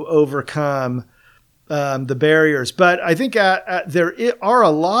you overcome the barriers. But I think there are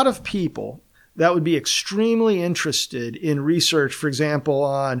a lot of people that would be extremely interested in research, for example,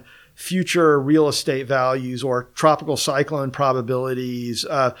 on future real estate values or tropical cyclone probabilities,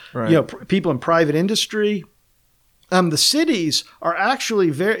 people in private industry. The cities are actually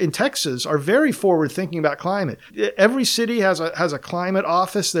in Texas are very forward thinking about climate. Every city has a climate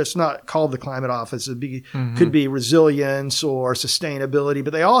office that's not called the climate office. Could be resilience or sustainability,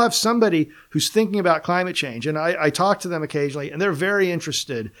 but they all have somebody who's thinking about climate change. And I talk to them occasionally, and they're very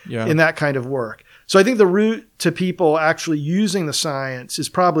interested in that kind of work. So I think the route to people actually using the science is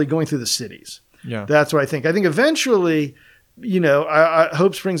probably going through the cities. Yeah, that's what I think. I think eventually, I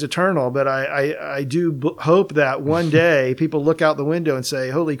hope springs eternal, but I do hope that one day people look out the window and say,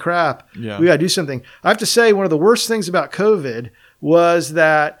 holy crap, we got to do something. I have to say, one of the worst things about COVID was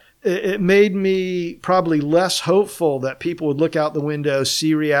that it made me probably less hopeful that people would look out the window,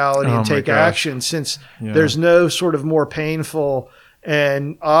 see reality, and take action, since there's no sort of more painful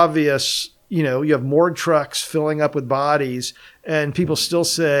and obvious, you have morgue trucks filling up with bodies, and people still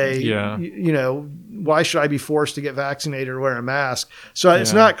say, why should I be forced to get vaccinated or wear a mask? So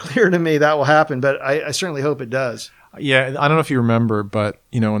it's not clear to me that will happen, but I certainly hope it does. Yeah, I don't know if you remember, but,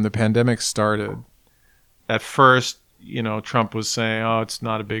 when the pandemic started, at first, Trump was saying, oh, it's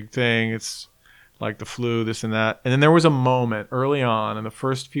not a big thing. It's like the flu, this and that. And then there was a moment early on in the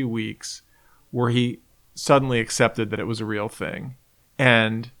first few weeks where he suddenly accepted that it was a real thing.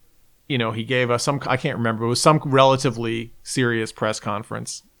 And he gave us I can't remember, it was some relatively serious press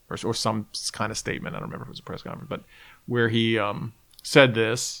conference or some kind of statement. I don't remember if it was a press conference, but where he said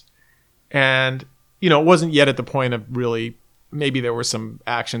this. And, it wasn't yet at the point of really, maybe there were some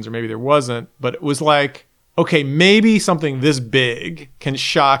actions or maybe there wasn't, but it was like, okay, maybe something this big can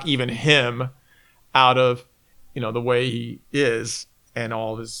shock even him out of, the way he is and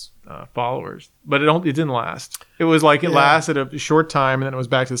all of his followers. But it didn't last. It was like it lasted a short time, and then it was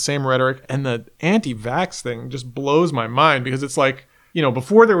back to the same rhetoric. And the anti-vax thing just blows my mind, because it's like,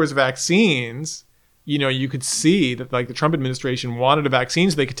 before there was vaccines, you could see that like the Trump administration wanted a vaccine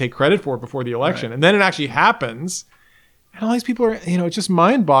so they could take credit for it before the election. Right. And then it actually happens. And all these people are, it's just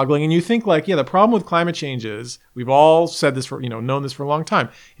mind-boggling. And you think like, the problem with climate change is, we've all said this for, known this for a long time.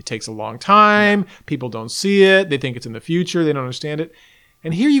 It takes a long time. Yeah. People don't see it. They think it's in the future. They don't understand it.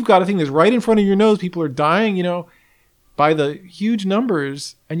 And here you've got a thing that's right in front of your nose. People are dying, by the huge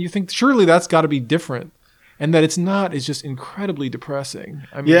numbers. And you think, surely that's got to be different. And that it's not is just incredibly depressing.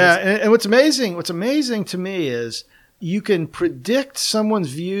 I mean, and what's amazing to me is, you can predict someone's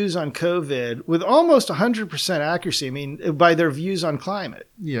views on COVID with almost 100% accuracy. I mean, by their views on climate.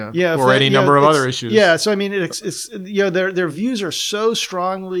 Yeah. Or any number of other issues. Yeah. So, I mean, it's their views are so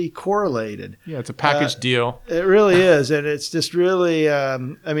strongly correlated. Yeah. It's a package deal. It really is. And it's just really,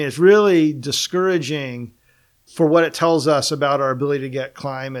 it's really discouraging for what it tells us about our ability to get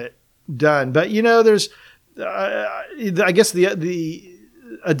climate done. But, there's, I guess the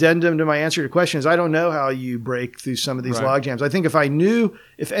addendum to my answer to your question is, I don't know how you break through some of these logjams. I think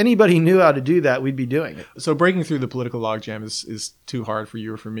if anybody knew how to do that, we'd be doing it. So breaking through the political logjam is too hard for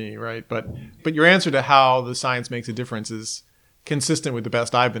you or for me, right? But your answer to how the science makes a difference is consistent with the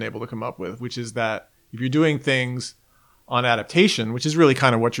best I've been able to come up with, which is that if you're doing things on adaptation, which is really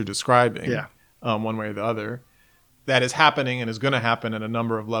kind of what you're describing, one way or the other, that is happening and is going to happen at a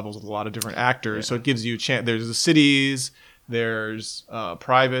number of levels with a lot of different actors. Yeah. So it gives you a chance. There's the cities, there's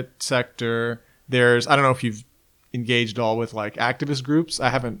private sector. There's, I don't know if you've engaged all with like activist groups. I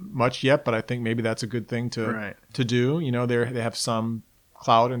haven't much yet, but I think maybe that's a good thing to do. They have some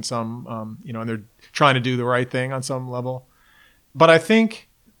clout and some, and they're trying to do the right thing on some level. But I think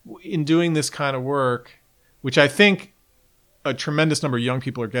in doing this kind of work, which I think a tremendous number of young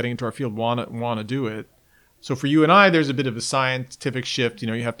people are getting into our field want to do it. So for you and I, there's a bit of a scientific shift.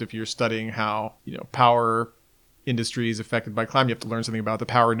 You have to, if you're studying how, power industry is affected by climate, you have to learn something about the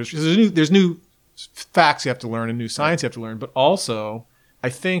power industry. So there's new facts you have to learn and new science you have to learn. But also, I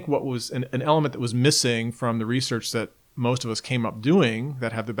think what was an element that was missing from the research that most of us came up doing,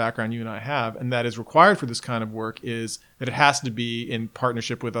 that have the background you and I have, and that is required for this kind of work, is that it has to be in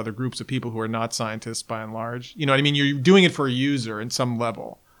partnership with other groups of people who are not scientists by and large. You know what I mean? You're doing it for a user in some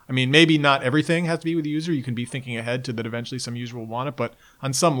level. I mean, maybe not everything has to be with the user. You can be thinking ahead to that eventually some user will want it. But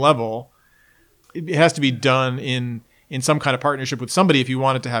on some level, it has to be done in some kind of partnership with somebody if you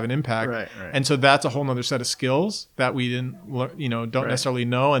want it to have an impact. Right. And so that's a whole other set of skills that we don't necessarily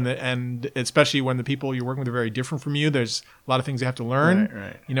know. And especially when the people you're working with are very different from you, there's a lot of things you have to learn.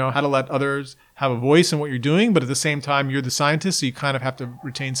 Right. How to let others have a voice in what you're doing. But at the same time, you're the scientist, so you kind of have to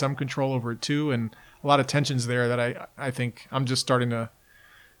retain some control over it too. And a lot of tensions there that I think I'm just starting to...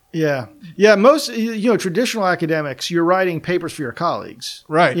 Yeah. Most, traditional academics, you're writing papers for your colleagues.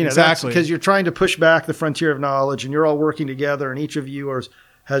 Right. Exactly. Because you're trying to push back the frontier of knowledge, and you're all working together, and each of you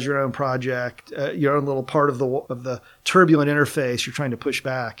has your own project, your own little part of the turbulent interface you're trying to push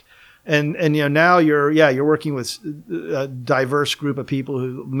back. And now you're working with a diverse group of people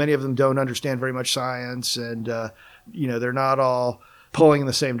who, many of them don't understand very much science, and they're not all pulling in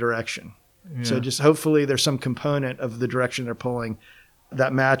the same direction. Yeah. So just hopefully there's some component of the direction they're pulling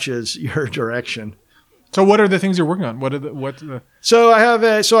that matches your direction. So what are the things you're working on? So I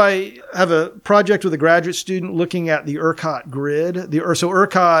have a project with a graduate student looking at the ERCOT grid. So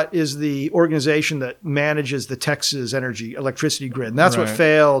ERCOT is the organization that manages the Texas electricity grid. And that's what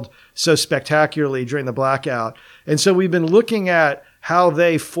failed so spectacularly during the blackout. And so we've been looking at how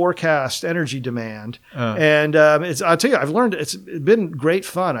they forecast energy demand. And I'll tell you, it's been great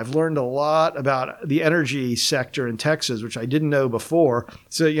fun. I've learned a lot about the energy sector in Texas, which I didn't know before.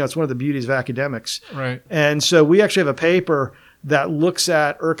 So, it's one of the beauties of academics. Right. And so we actually have a paper that looks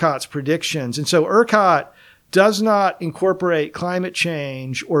at ERCOT's predictions. And so ERCOT does not incorporate climate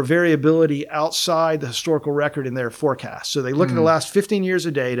change or variability outside the historical record in their forecast. So they look at the last 15 years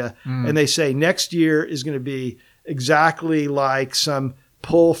of data and they say next year is going to be exactly like some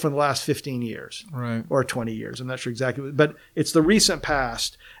pull from the last 15 years or 20 years. I'm not sure exactly, but it's the recent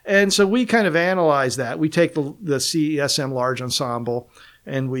past. And so we kind of analyze that. We take the CESM large ensemble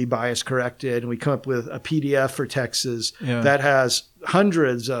and we bias correct it, and we come up with a PDF for Texas Yeah. that has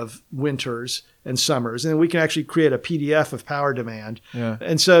hundreds of winters and summers, and then we can actually create a PDF of power demand. Yeah.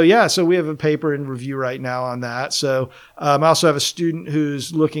 And so we have a paper in review right now on that. So I also have a student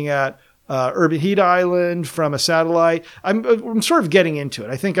who's looking at urban heat island from a satellite. I'm sort of getting into it.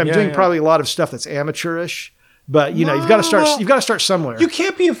 I think I'm doing probably a lot of stuff that's amateurish, but you've got to start. You've got to start somewhere. You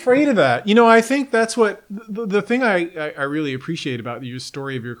can't be afraid of that. I think that's what the thing I really appreciate about your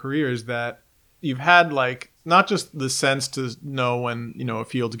story of your career is that you've had like not just the sense to know when a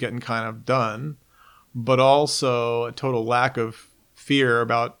field's getting kind of done, but also a total lack of fear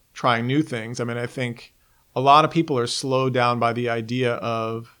about trying new things. I mean, I think a lot of people are slowed down by the idea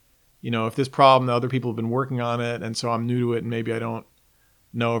of if this problem, the other people have been working on it, and so I'm new to it, and maybe I don't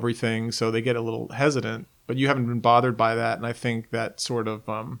know everything, so they get a little hesitant. But you haven't been bothered by that, and I think that sort of,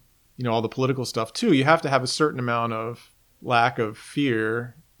 all the political stuff too. You have to have a certain amount of lack of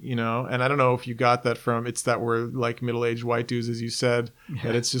fear, and I don't know if you got that from it's that we're like middle-aged white dudes, as you said,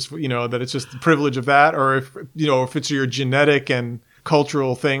 that it's just that it's just the privilege of that, or if it's your genetic and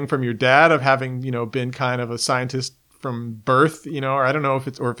cultural thing from your dad of having been kind of a scientist from birth, or I don't know if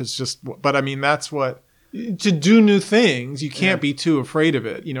it's just, but I mean, that's what, to do new things, you can't be too afraid of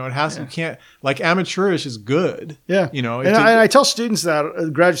it. It has, you can't, like amateurish is good. Yeah. And I tell students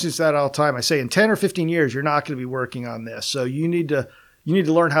that, graduate students that all the time, I say in 10 or 15 years, you're not going to be working on this. So you need to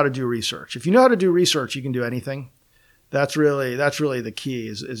learn how to do research. If you know how to do research, you can do anything. That's really the key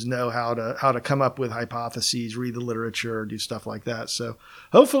is know how to come up with hypotheses, read the literature, do stuff like that. So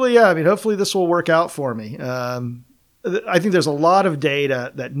hopefully this will work out for me. I think there's a lot of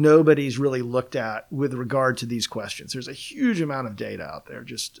data that nobody's really looked at with regard to these questions. There's a huge amount of data out there,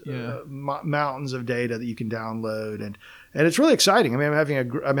 just mountains of data that you can download, and it's really exciting. I mean,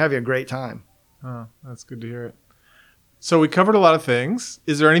 I'm having a great time. Oh, that's good to hear it. So we covered a lot of things.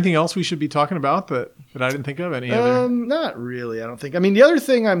 Is there anything else we should be talking about that I didn't think of? Any other? Not really, I don't think. I mean, the other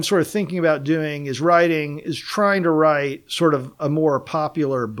thing I'm sort of thinking about doing is trying to write sort of a more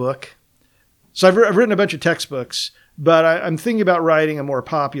popular book. So I've written a bunch of textbooks, but I'm thinking about writing a more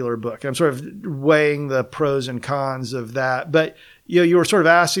popular book. I'm sort of weighing the pros and cons of that. But you were sort of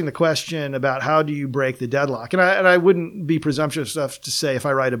asking the question about how do you break the deadlock, and I wouldn't be presumptuous enough to say if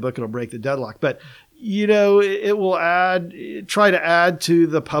I write a book it'll break the deadlock, but it will try to add to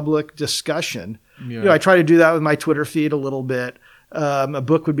the public discussion. I try to do that with my Twitter feed a little bit. A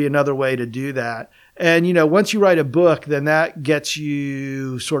book would be another way to do that. And, once you write a book, then that gets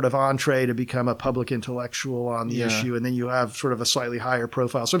you sort of entree to become a public intellectual on the issue. And then you have sort of a slightly higher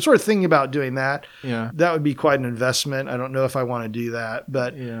profile. So I'm sort of thinking about doing that. Yeah. That would be quite an investment. I don't know if I want to do that,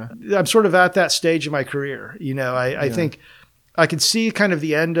 but I'm sort of at that stage of my career. I think I could see kind of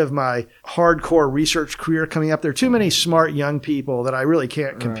the end of my hardcore research career coming up. There are too many smart young people that I really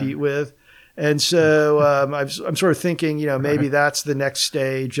can't compete with. And so I'm sort of thinking, maybe that's the next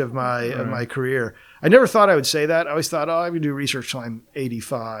stage of my career. I never thought I would say that. I always thought, I'm going to do research till I'm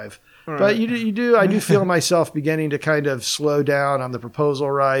 85. Right. But I do feel myself beginning to kind of slow down on the proposal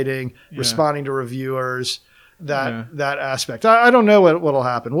writing, responding to reviewers, that aspect. I don't know what'll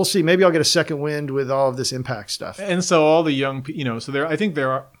happen. We'll see. Maybe I'll get a second wind with all of this impact stuff. And so all the young, I think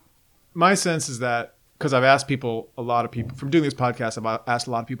there are, my sense is that, because I've asked a lot of people, from doing this podcast, I've asked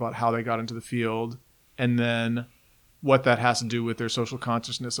a lot of people about how they got into the field and then what that has to do with their social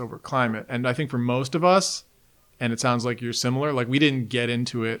consciousness over climate. And I think for most of us, and it sounds like you're similar, like we didn't get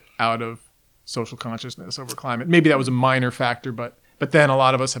into it out of social consciousness over climate. Maybe that was a minor factor, but then a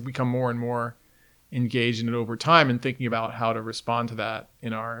lot of us have become more and more engaged in it over time and thinking about how to respond to that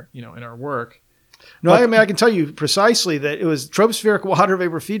in our work. No, I can tell you precisely that it was tropospheric water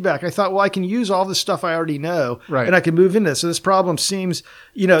vapor feedback. I thought, well, I can use all the stuff I already know, and I can move into this. So this problem seems,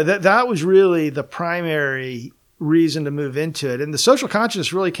 that was really the primary reason to move into it. And the social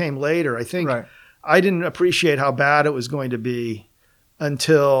consciousness really came later. I think I didn't appreciate how bad it was going to be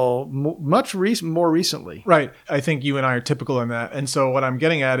until more recently. Right. I think you and I are typical in that. And so what I'm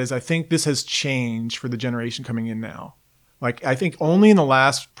getting at is I think this has changed for the generation coming in now. Like, I think only in the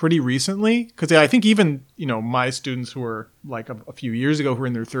last pretty recently, because I think even, my students who were like a few years ago who were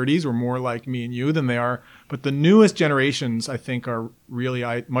in their 30s were more like me and you than they are. But the newest generations, I think, are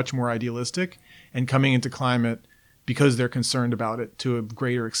really much more idealistic and coming into climate because they're concerned about it to a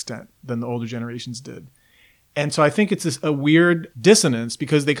greater extent than the older generations did. And so I think it's a weird dissonance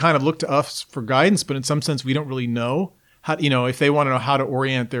because they kind of look to us for guidance, but in some sense, we don't really know how, if they want to know how to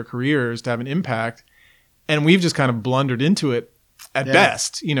orient their careers to have an impact. And we've just kind of blundered into it at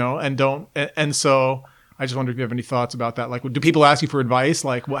best, and don't. And so I just wonder if you have any thoughts about that. Like, do people ask you for advice?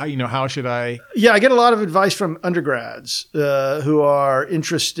 Like, well, how should I? Yeah, I get a lot of advice from undergrads who are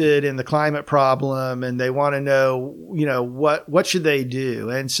interested in the climate problem, and they want to know, what should they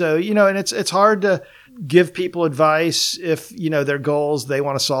do? And so, and it's hard to give people advice if, their goals, they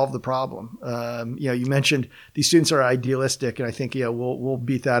want to solve the problem. You mentioned these students are idealistic, and I think, we'll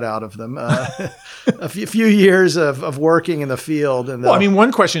beat that out of them. A few years of working in the field. And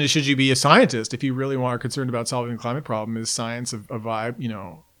one question is, should you be a scientist if you really are concerned about solving the climate problem? Is science a vibe,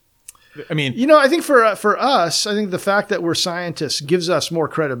 I think for us, I think the fact that we're scientists gives us more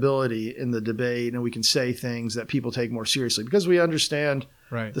credibility in the debate, and we can say things that people take more seriously because we understand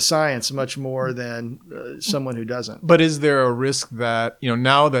the science much more than someone who doesn't. But is there a risk that,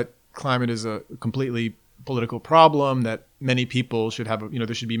 now that climate is a completely political problem, that many people should have,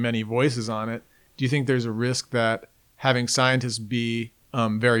 there should be many voices on it? Do you think there's a risk that having scientists be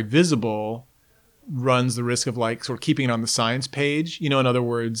very visible runs the risk of sort of keeping it on the science page? In other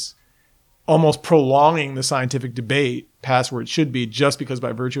words, almost prolonging the scientific debate past where it should be, just because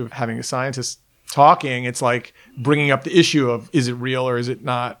by virtue of having a scientist talking, it's like bringing up the issue of, is it real or is it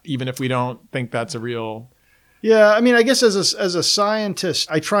not, even if we don't think that's a real. Yeah, I guess as a scientist,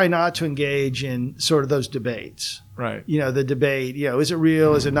 I try not to engage in sort of those debates. Right. The debate, is it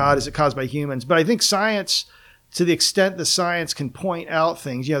real? Is it not? Is it caused by humans? But I think science, to the extent that science can point out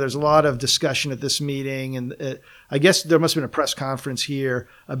things, there's a lot of discussion at this meeting, and I guess there must have been a press conference here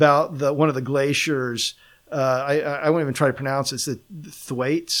about one of the glaciers. I won't even try to pronounce it. It's the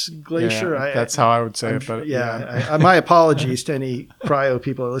Thwaites Glacier. Yeah, that's how I would say it. But my apologies to any cryo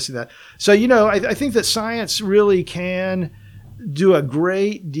people who are listening to that. So, I think that science really can do a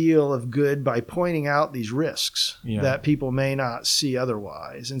great deal of good by pointing out these risks that people may not see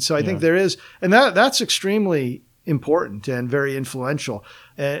otherwise. And so I think there is, and that's extremely important and very influential.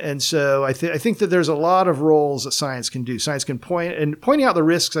 And so I think that there's a lot of roles that science can do. Science can pointing out the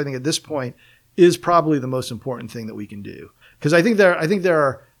risks, I think at this point, is probably the most important thing that we can do. Because I think there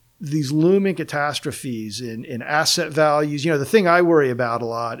are these looming catastrophes in asset values. The thing I worry about a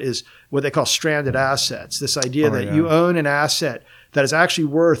lot is what they call stranded assets. This idea that you own an asset that is actually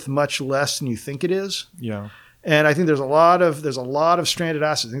worth much less than you think it is. Yeah. And I think there's a lot of stranded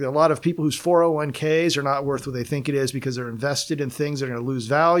assets. I think there are a lot of people whose 401ks are not worth what they think it is because they're invested in things that are going to lose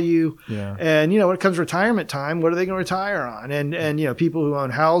value. Yeah. And, when it comes retirement time, what are they going to retire on? And people who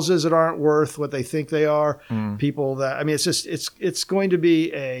own houses that aren't worth what they think they are, people that, it's going to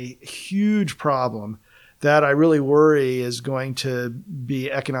be a huge problem that I really worry is going to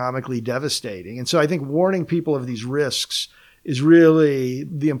be economically devastating. And so I think warning people of these risks is really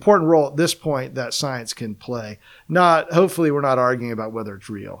the important role at this point that science can play. Hopefully we're not arguing about whether it's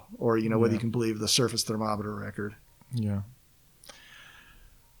real or, whether you can believe the surface thermometer record. Yeah.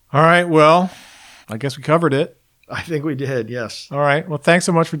 All right. Well, I guess we covered it. I think we did. Yes. All right. Well, thanks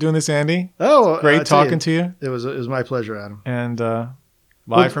so much for doing this, Andy. Oh, great talking to you. It was my pleasure, Adam. And,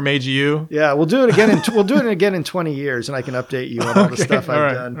 live from AGU. Yeah, we'll do it again. We'll do it again in 20 years, and I can update you on all the stuff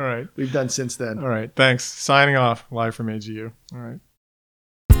I've done. All right. We've done since then. All right. Thanks. Signing off. Live from AGU. All right.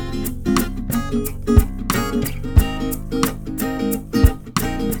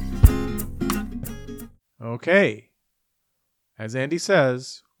 Okay. As Andy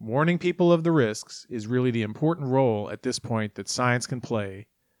says, warning people of the risks is really the important role at this point that science can play,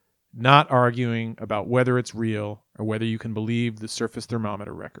 not arguing about whether it's real or whether you can believe the surface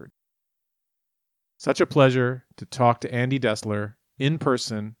thermometer record. Such a pleasure to talk to Andy Destler in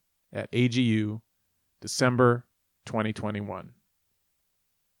person at AGU, December 2021.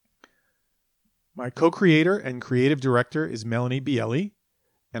 My co-creator and creative director is Melanie Bielli,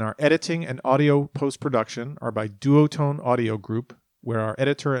 and our editing and audio post-production are by Duotone Audio Group, where our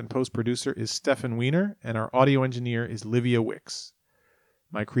editor and post-producer is Stefan Wiener, and our audio engineer is Livia Wicks.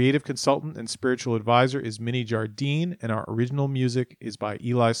 My creative consultant and spiritual advisor is Minnie Jardine, and our original music is by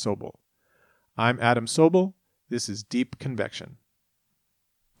Eli Sobel. I'm Adam Sobel. This is Deep Convection.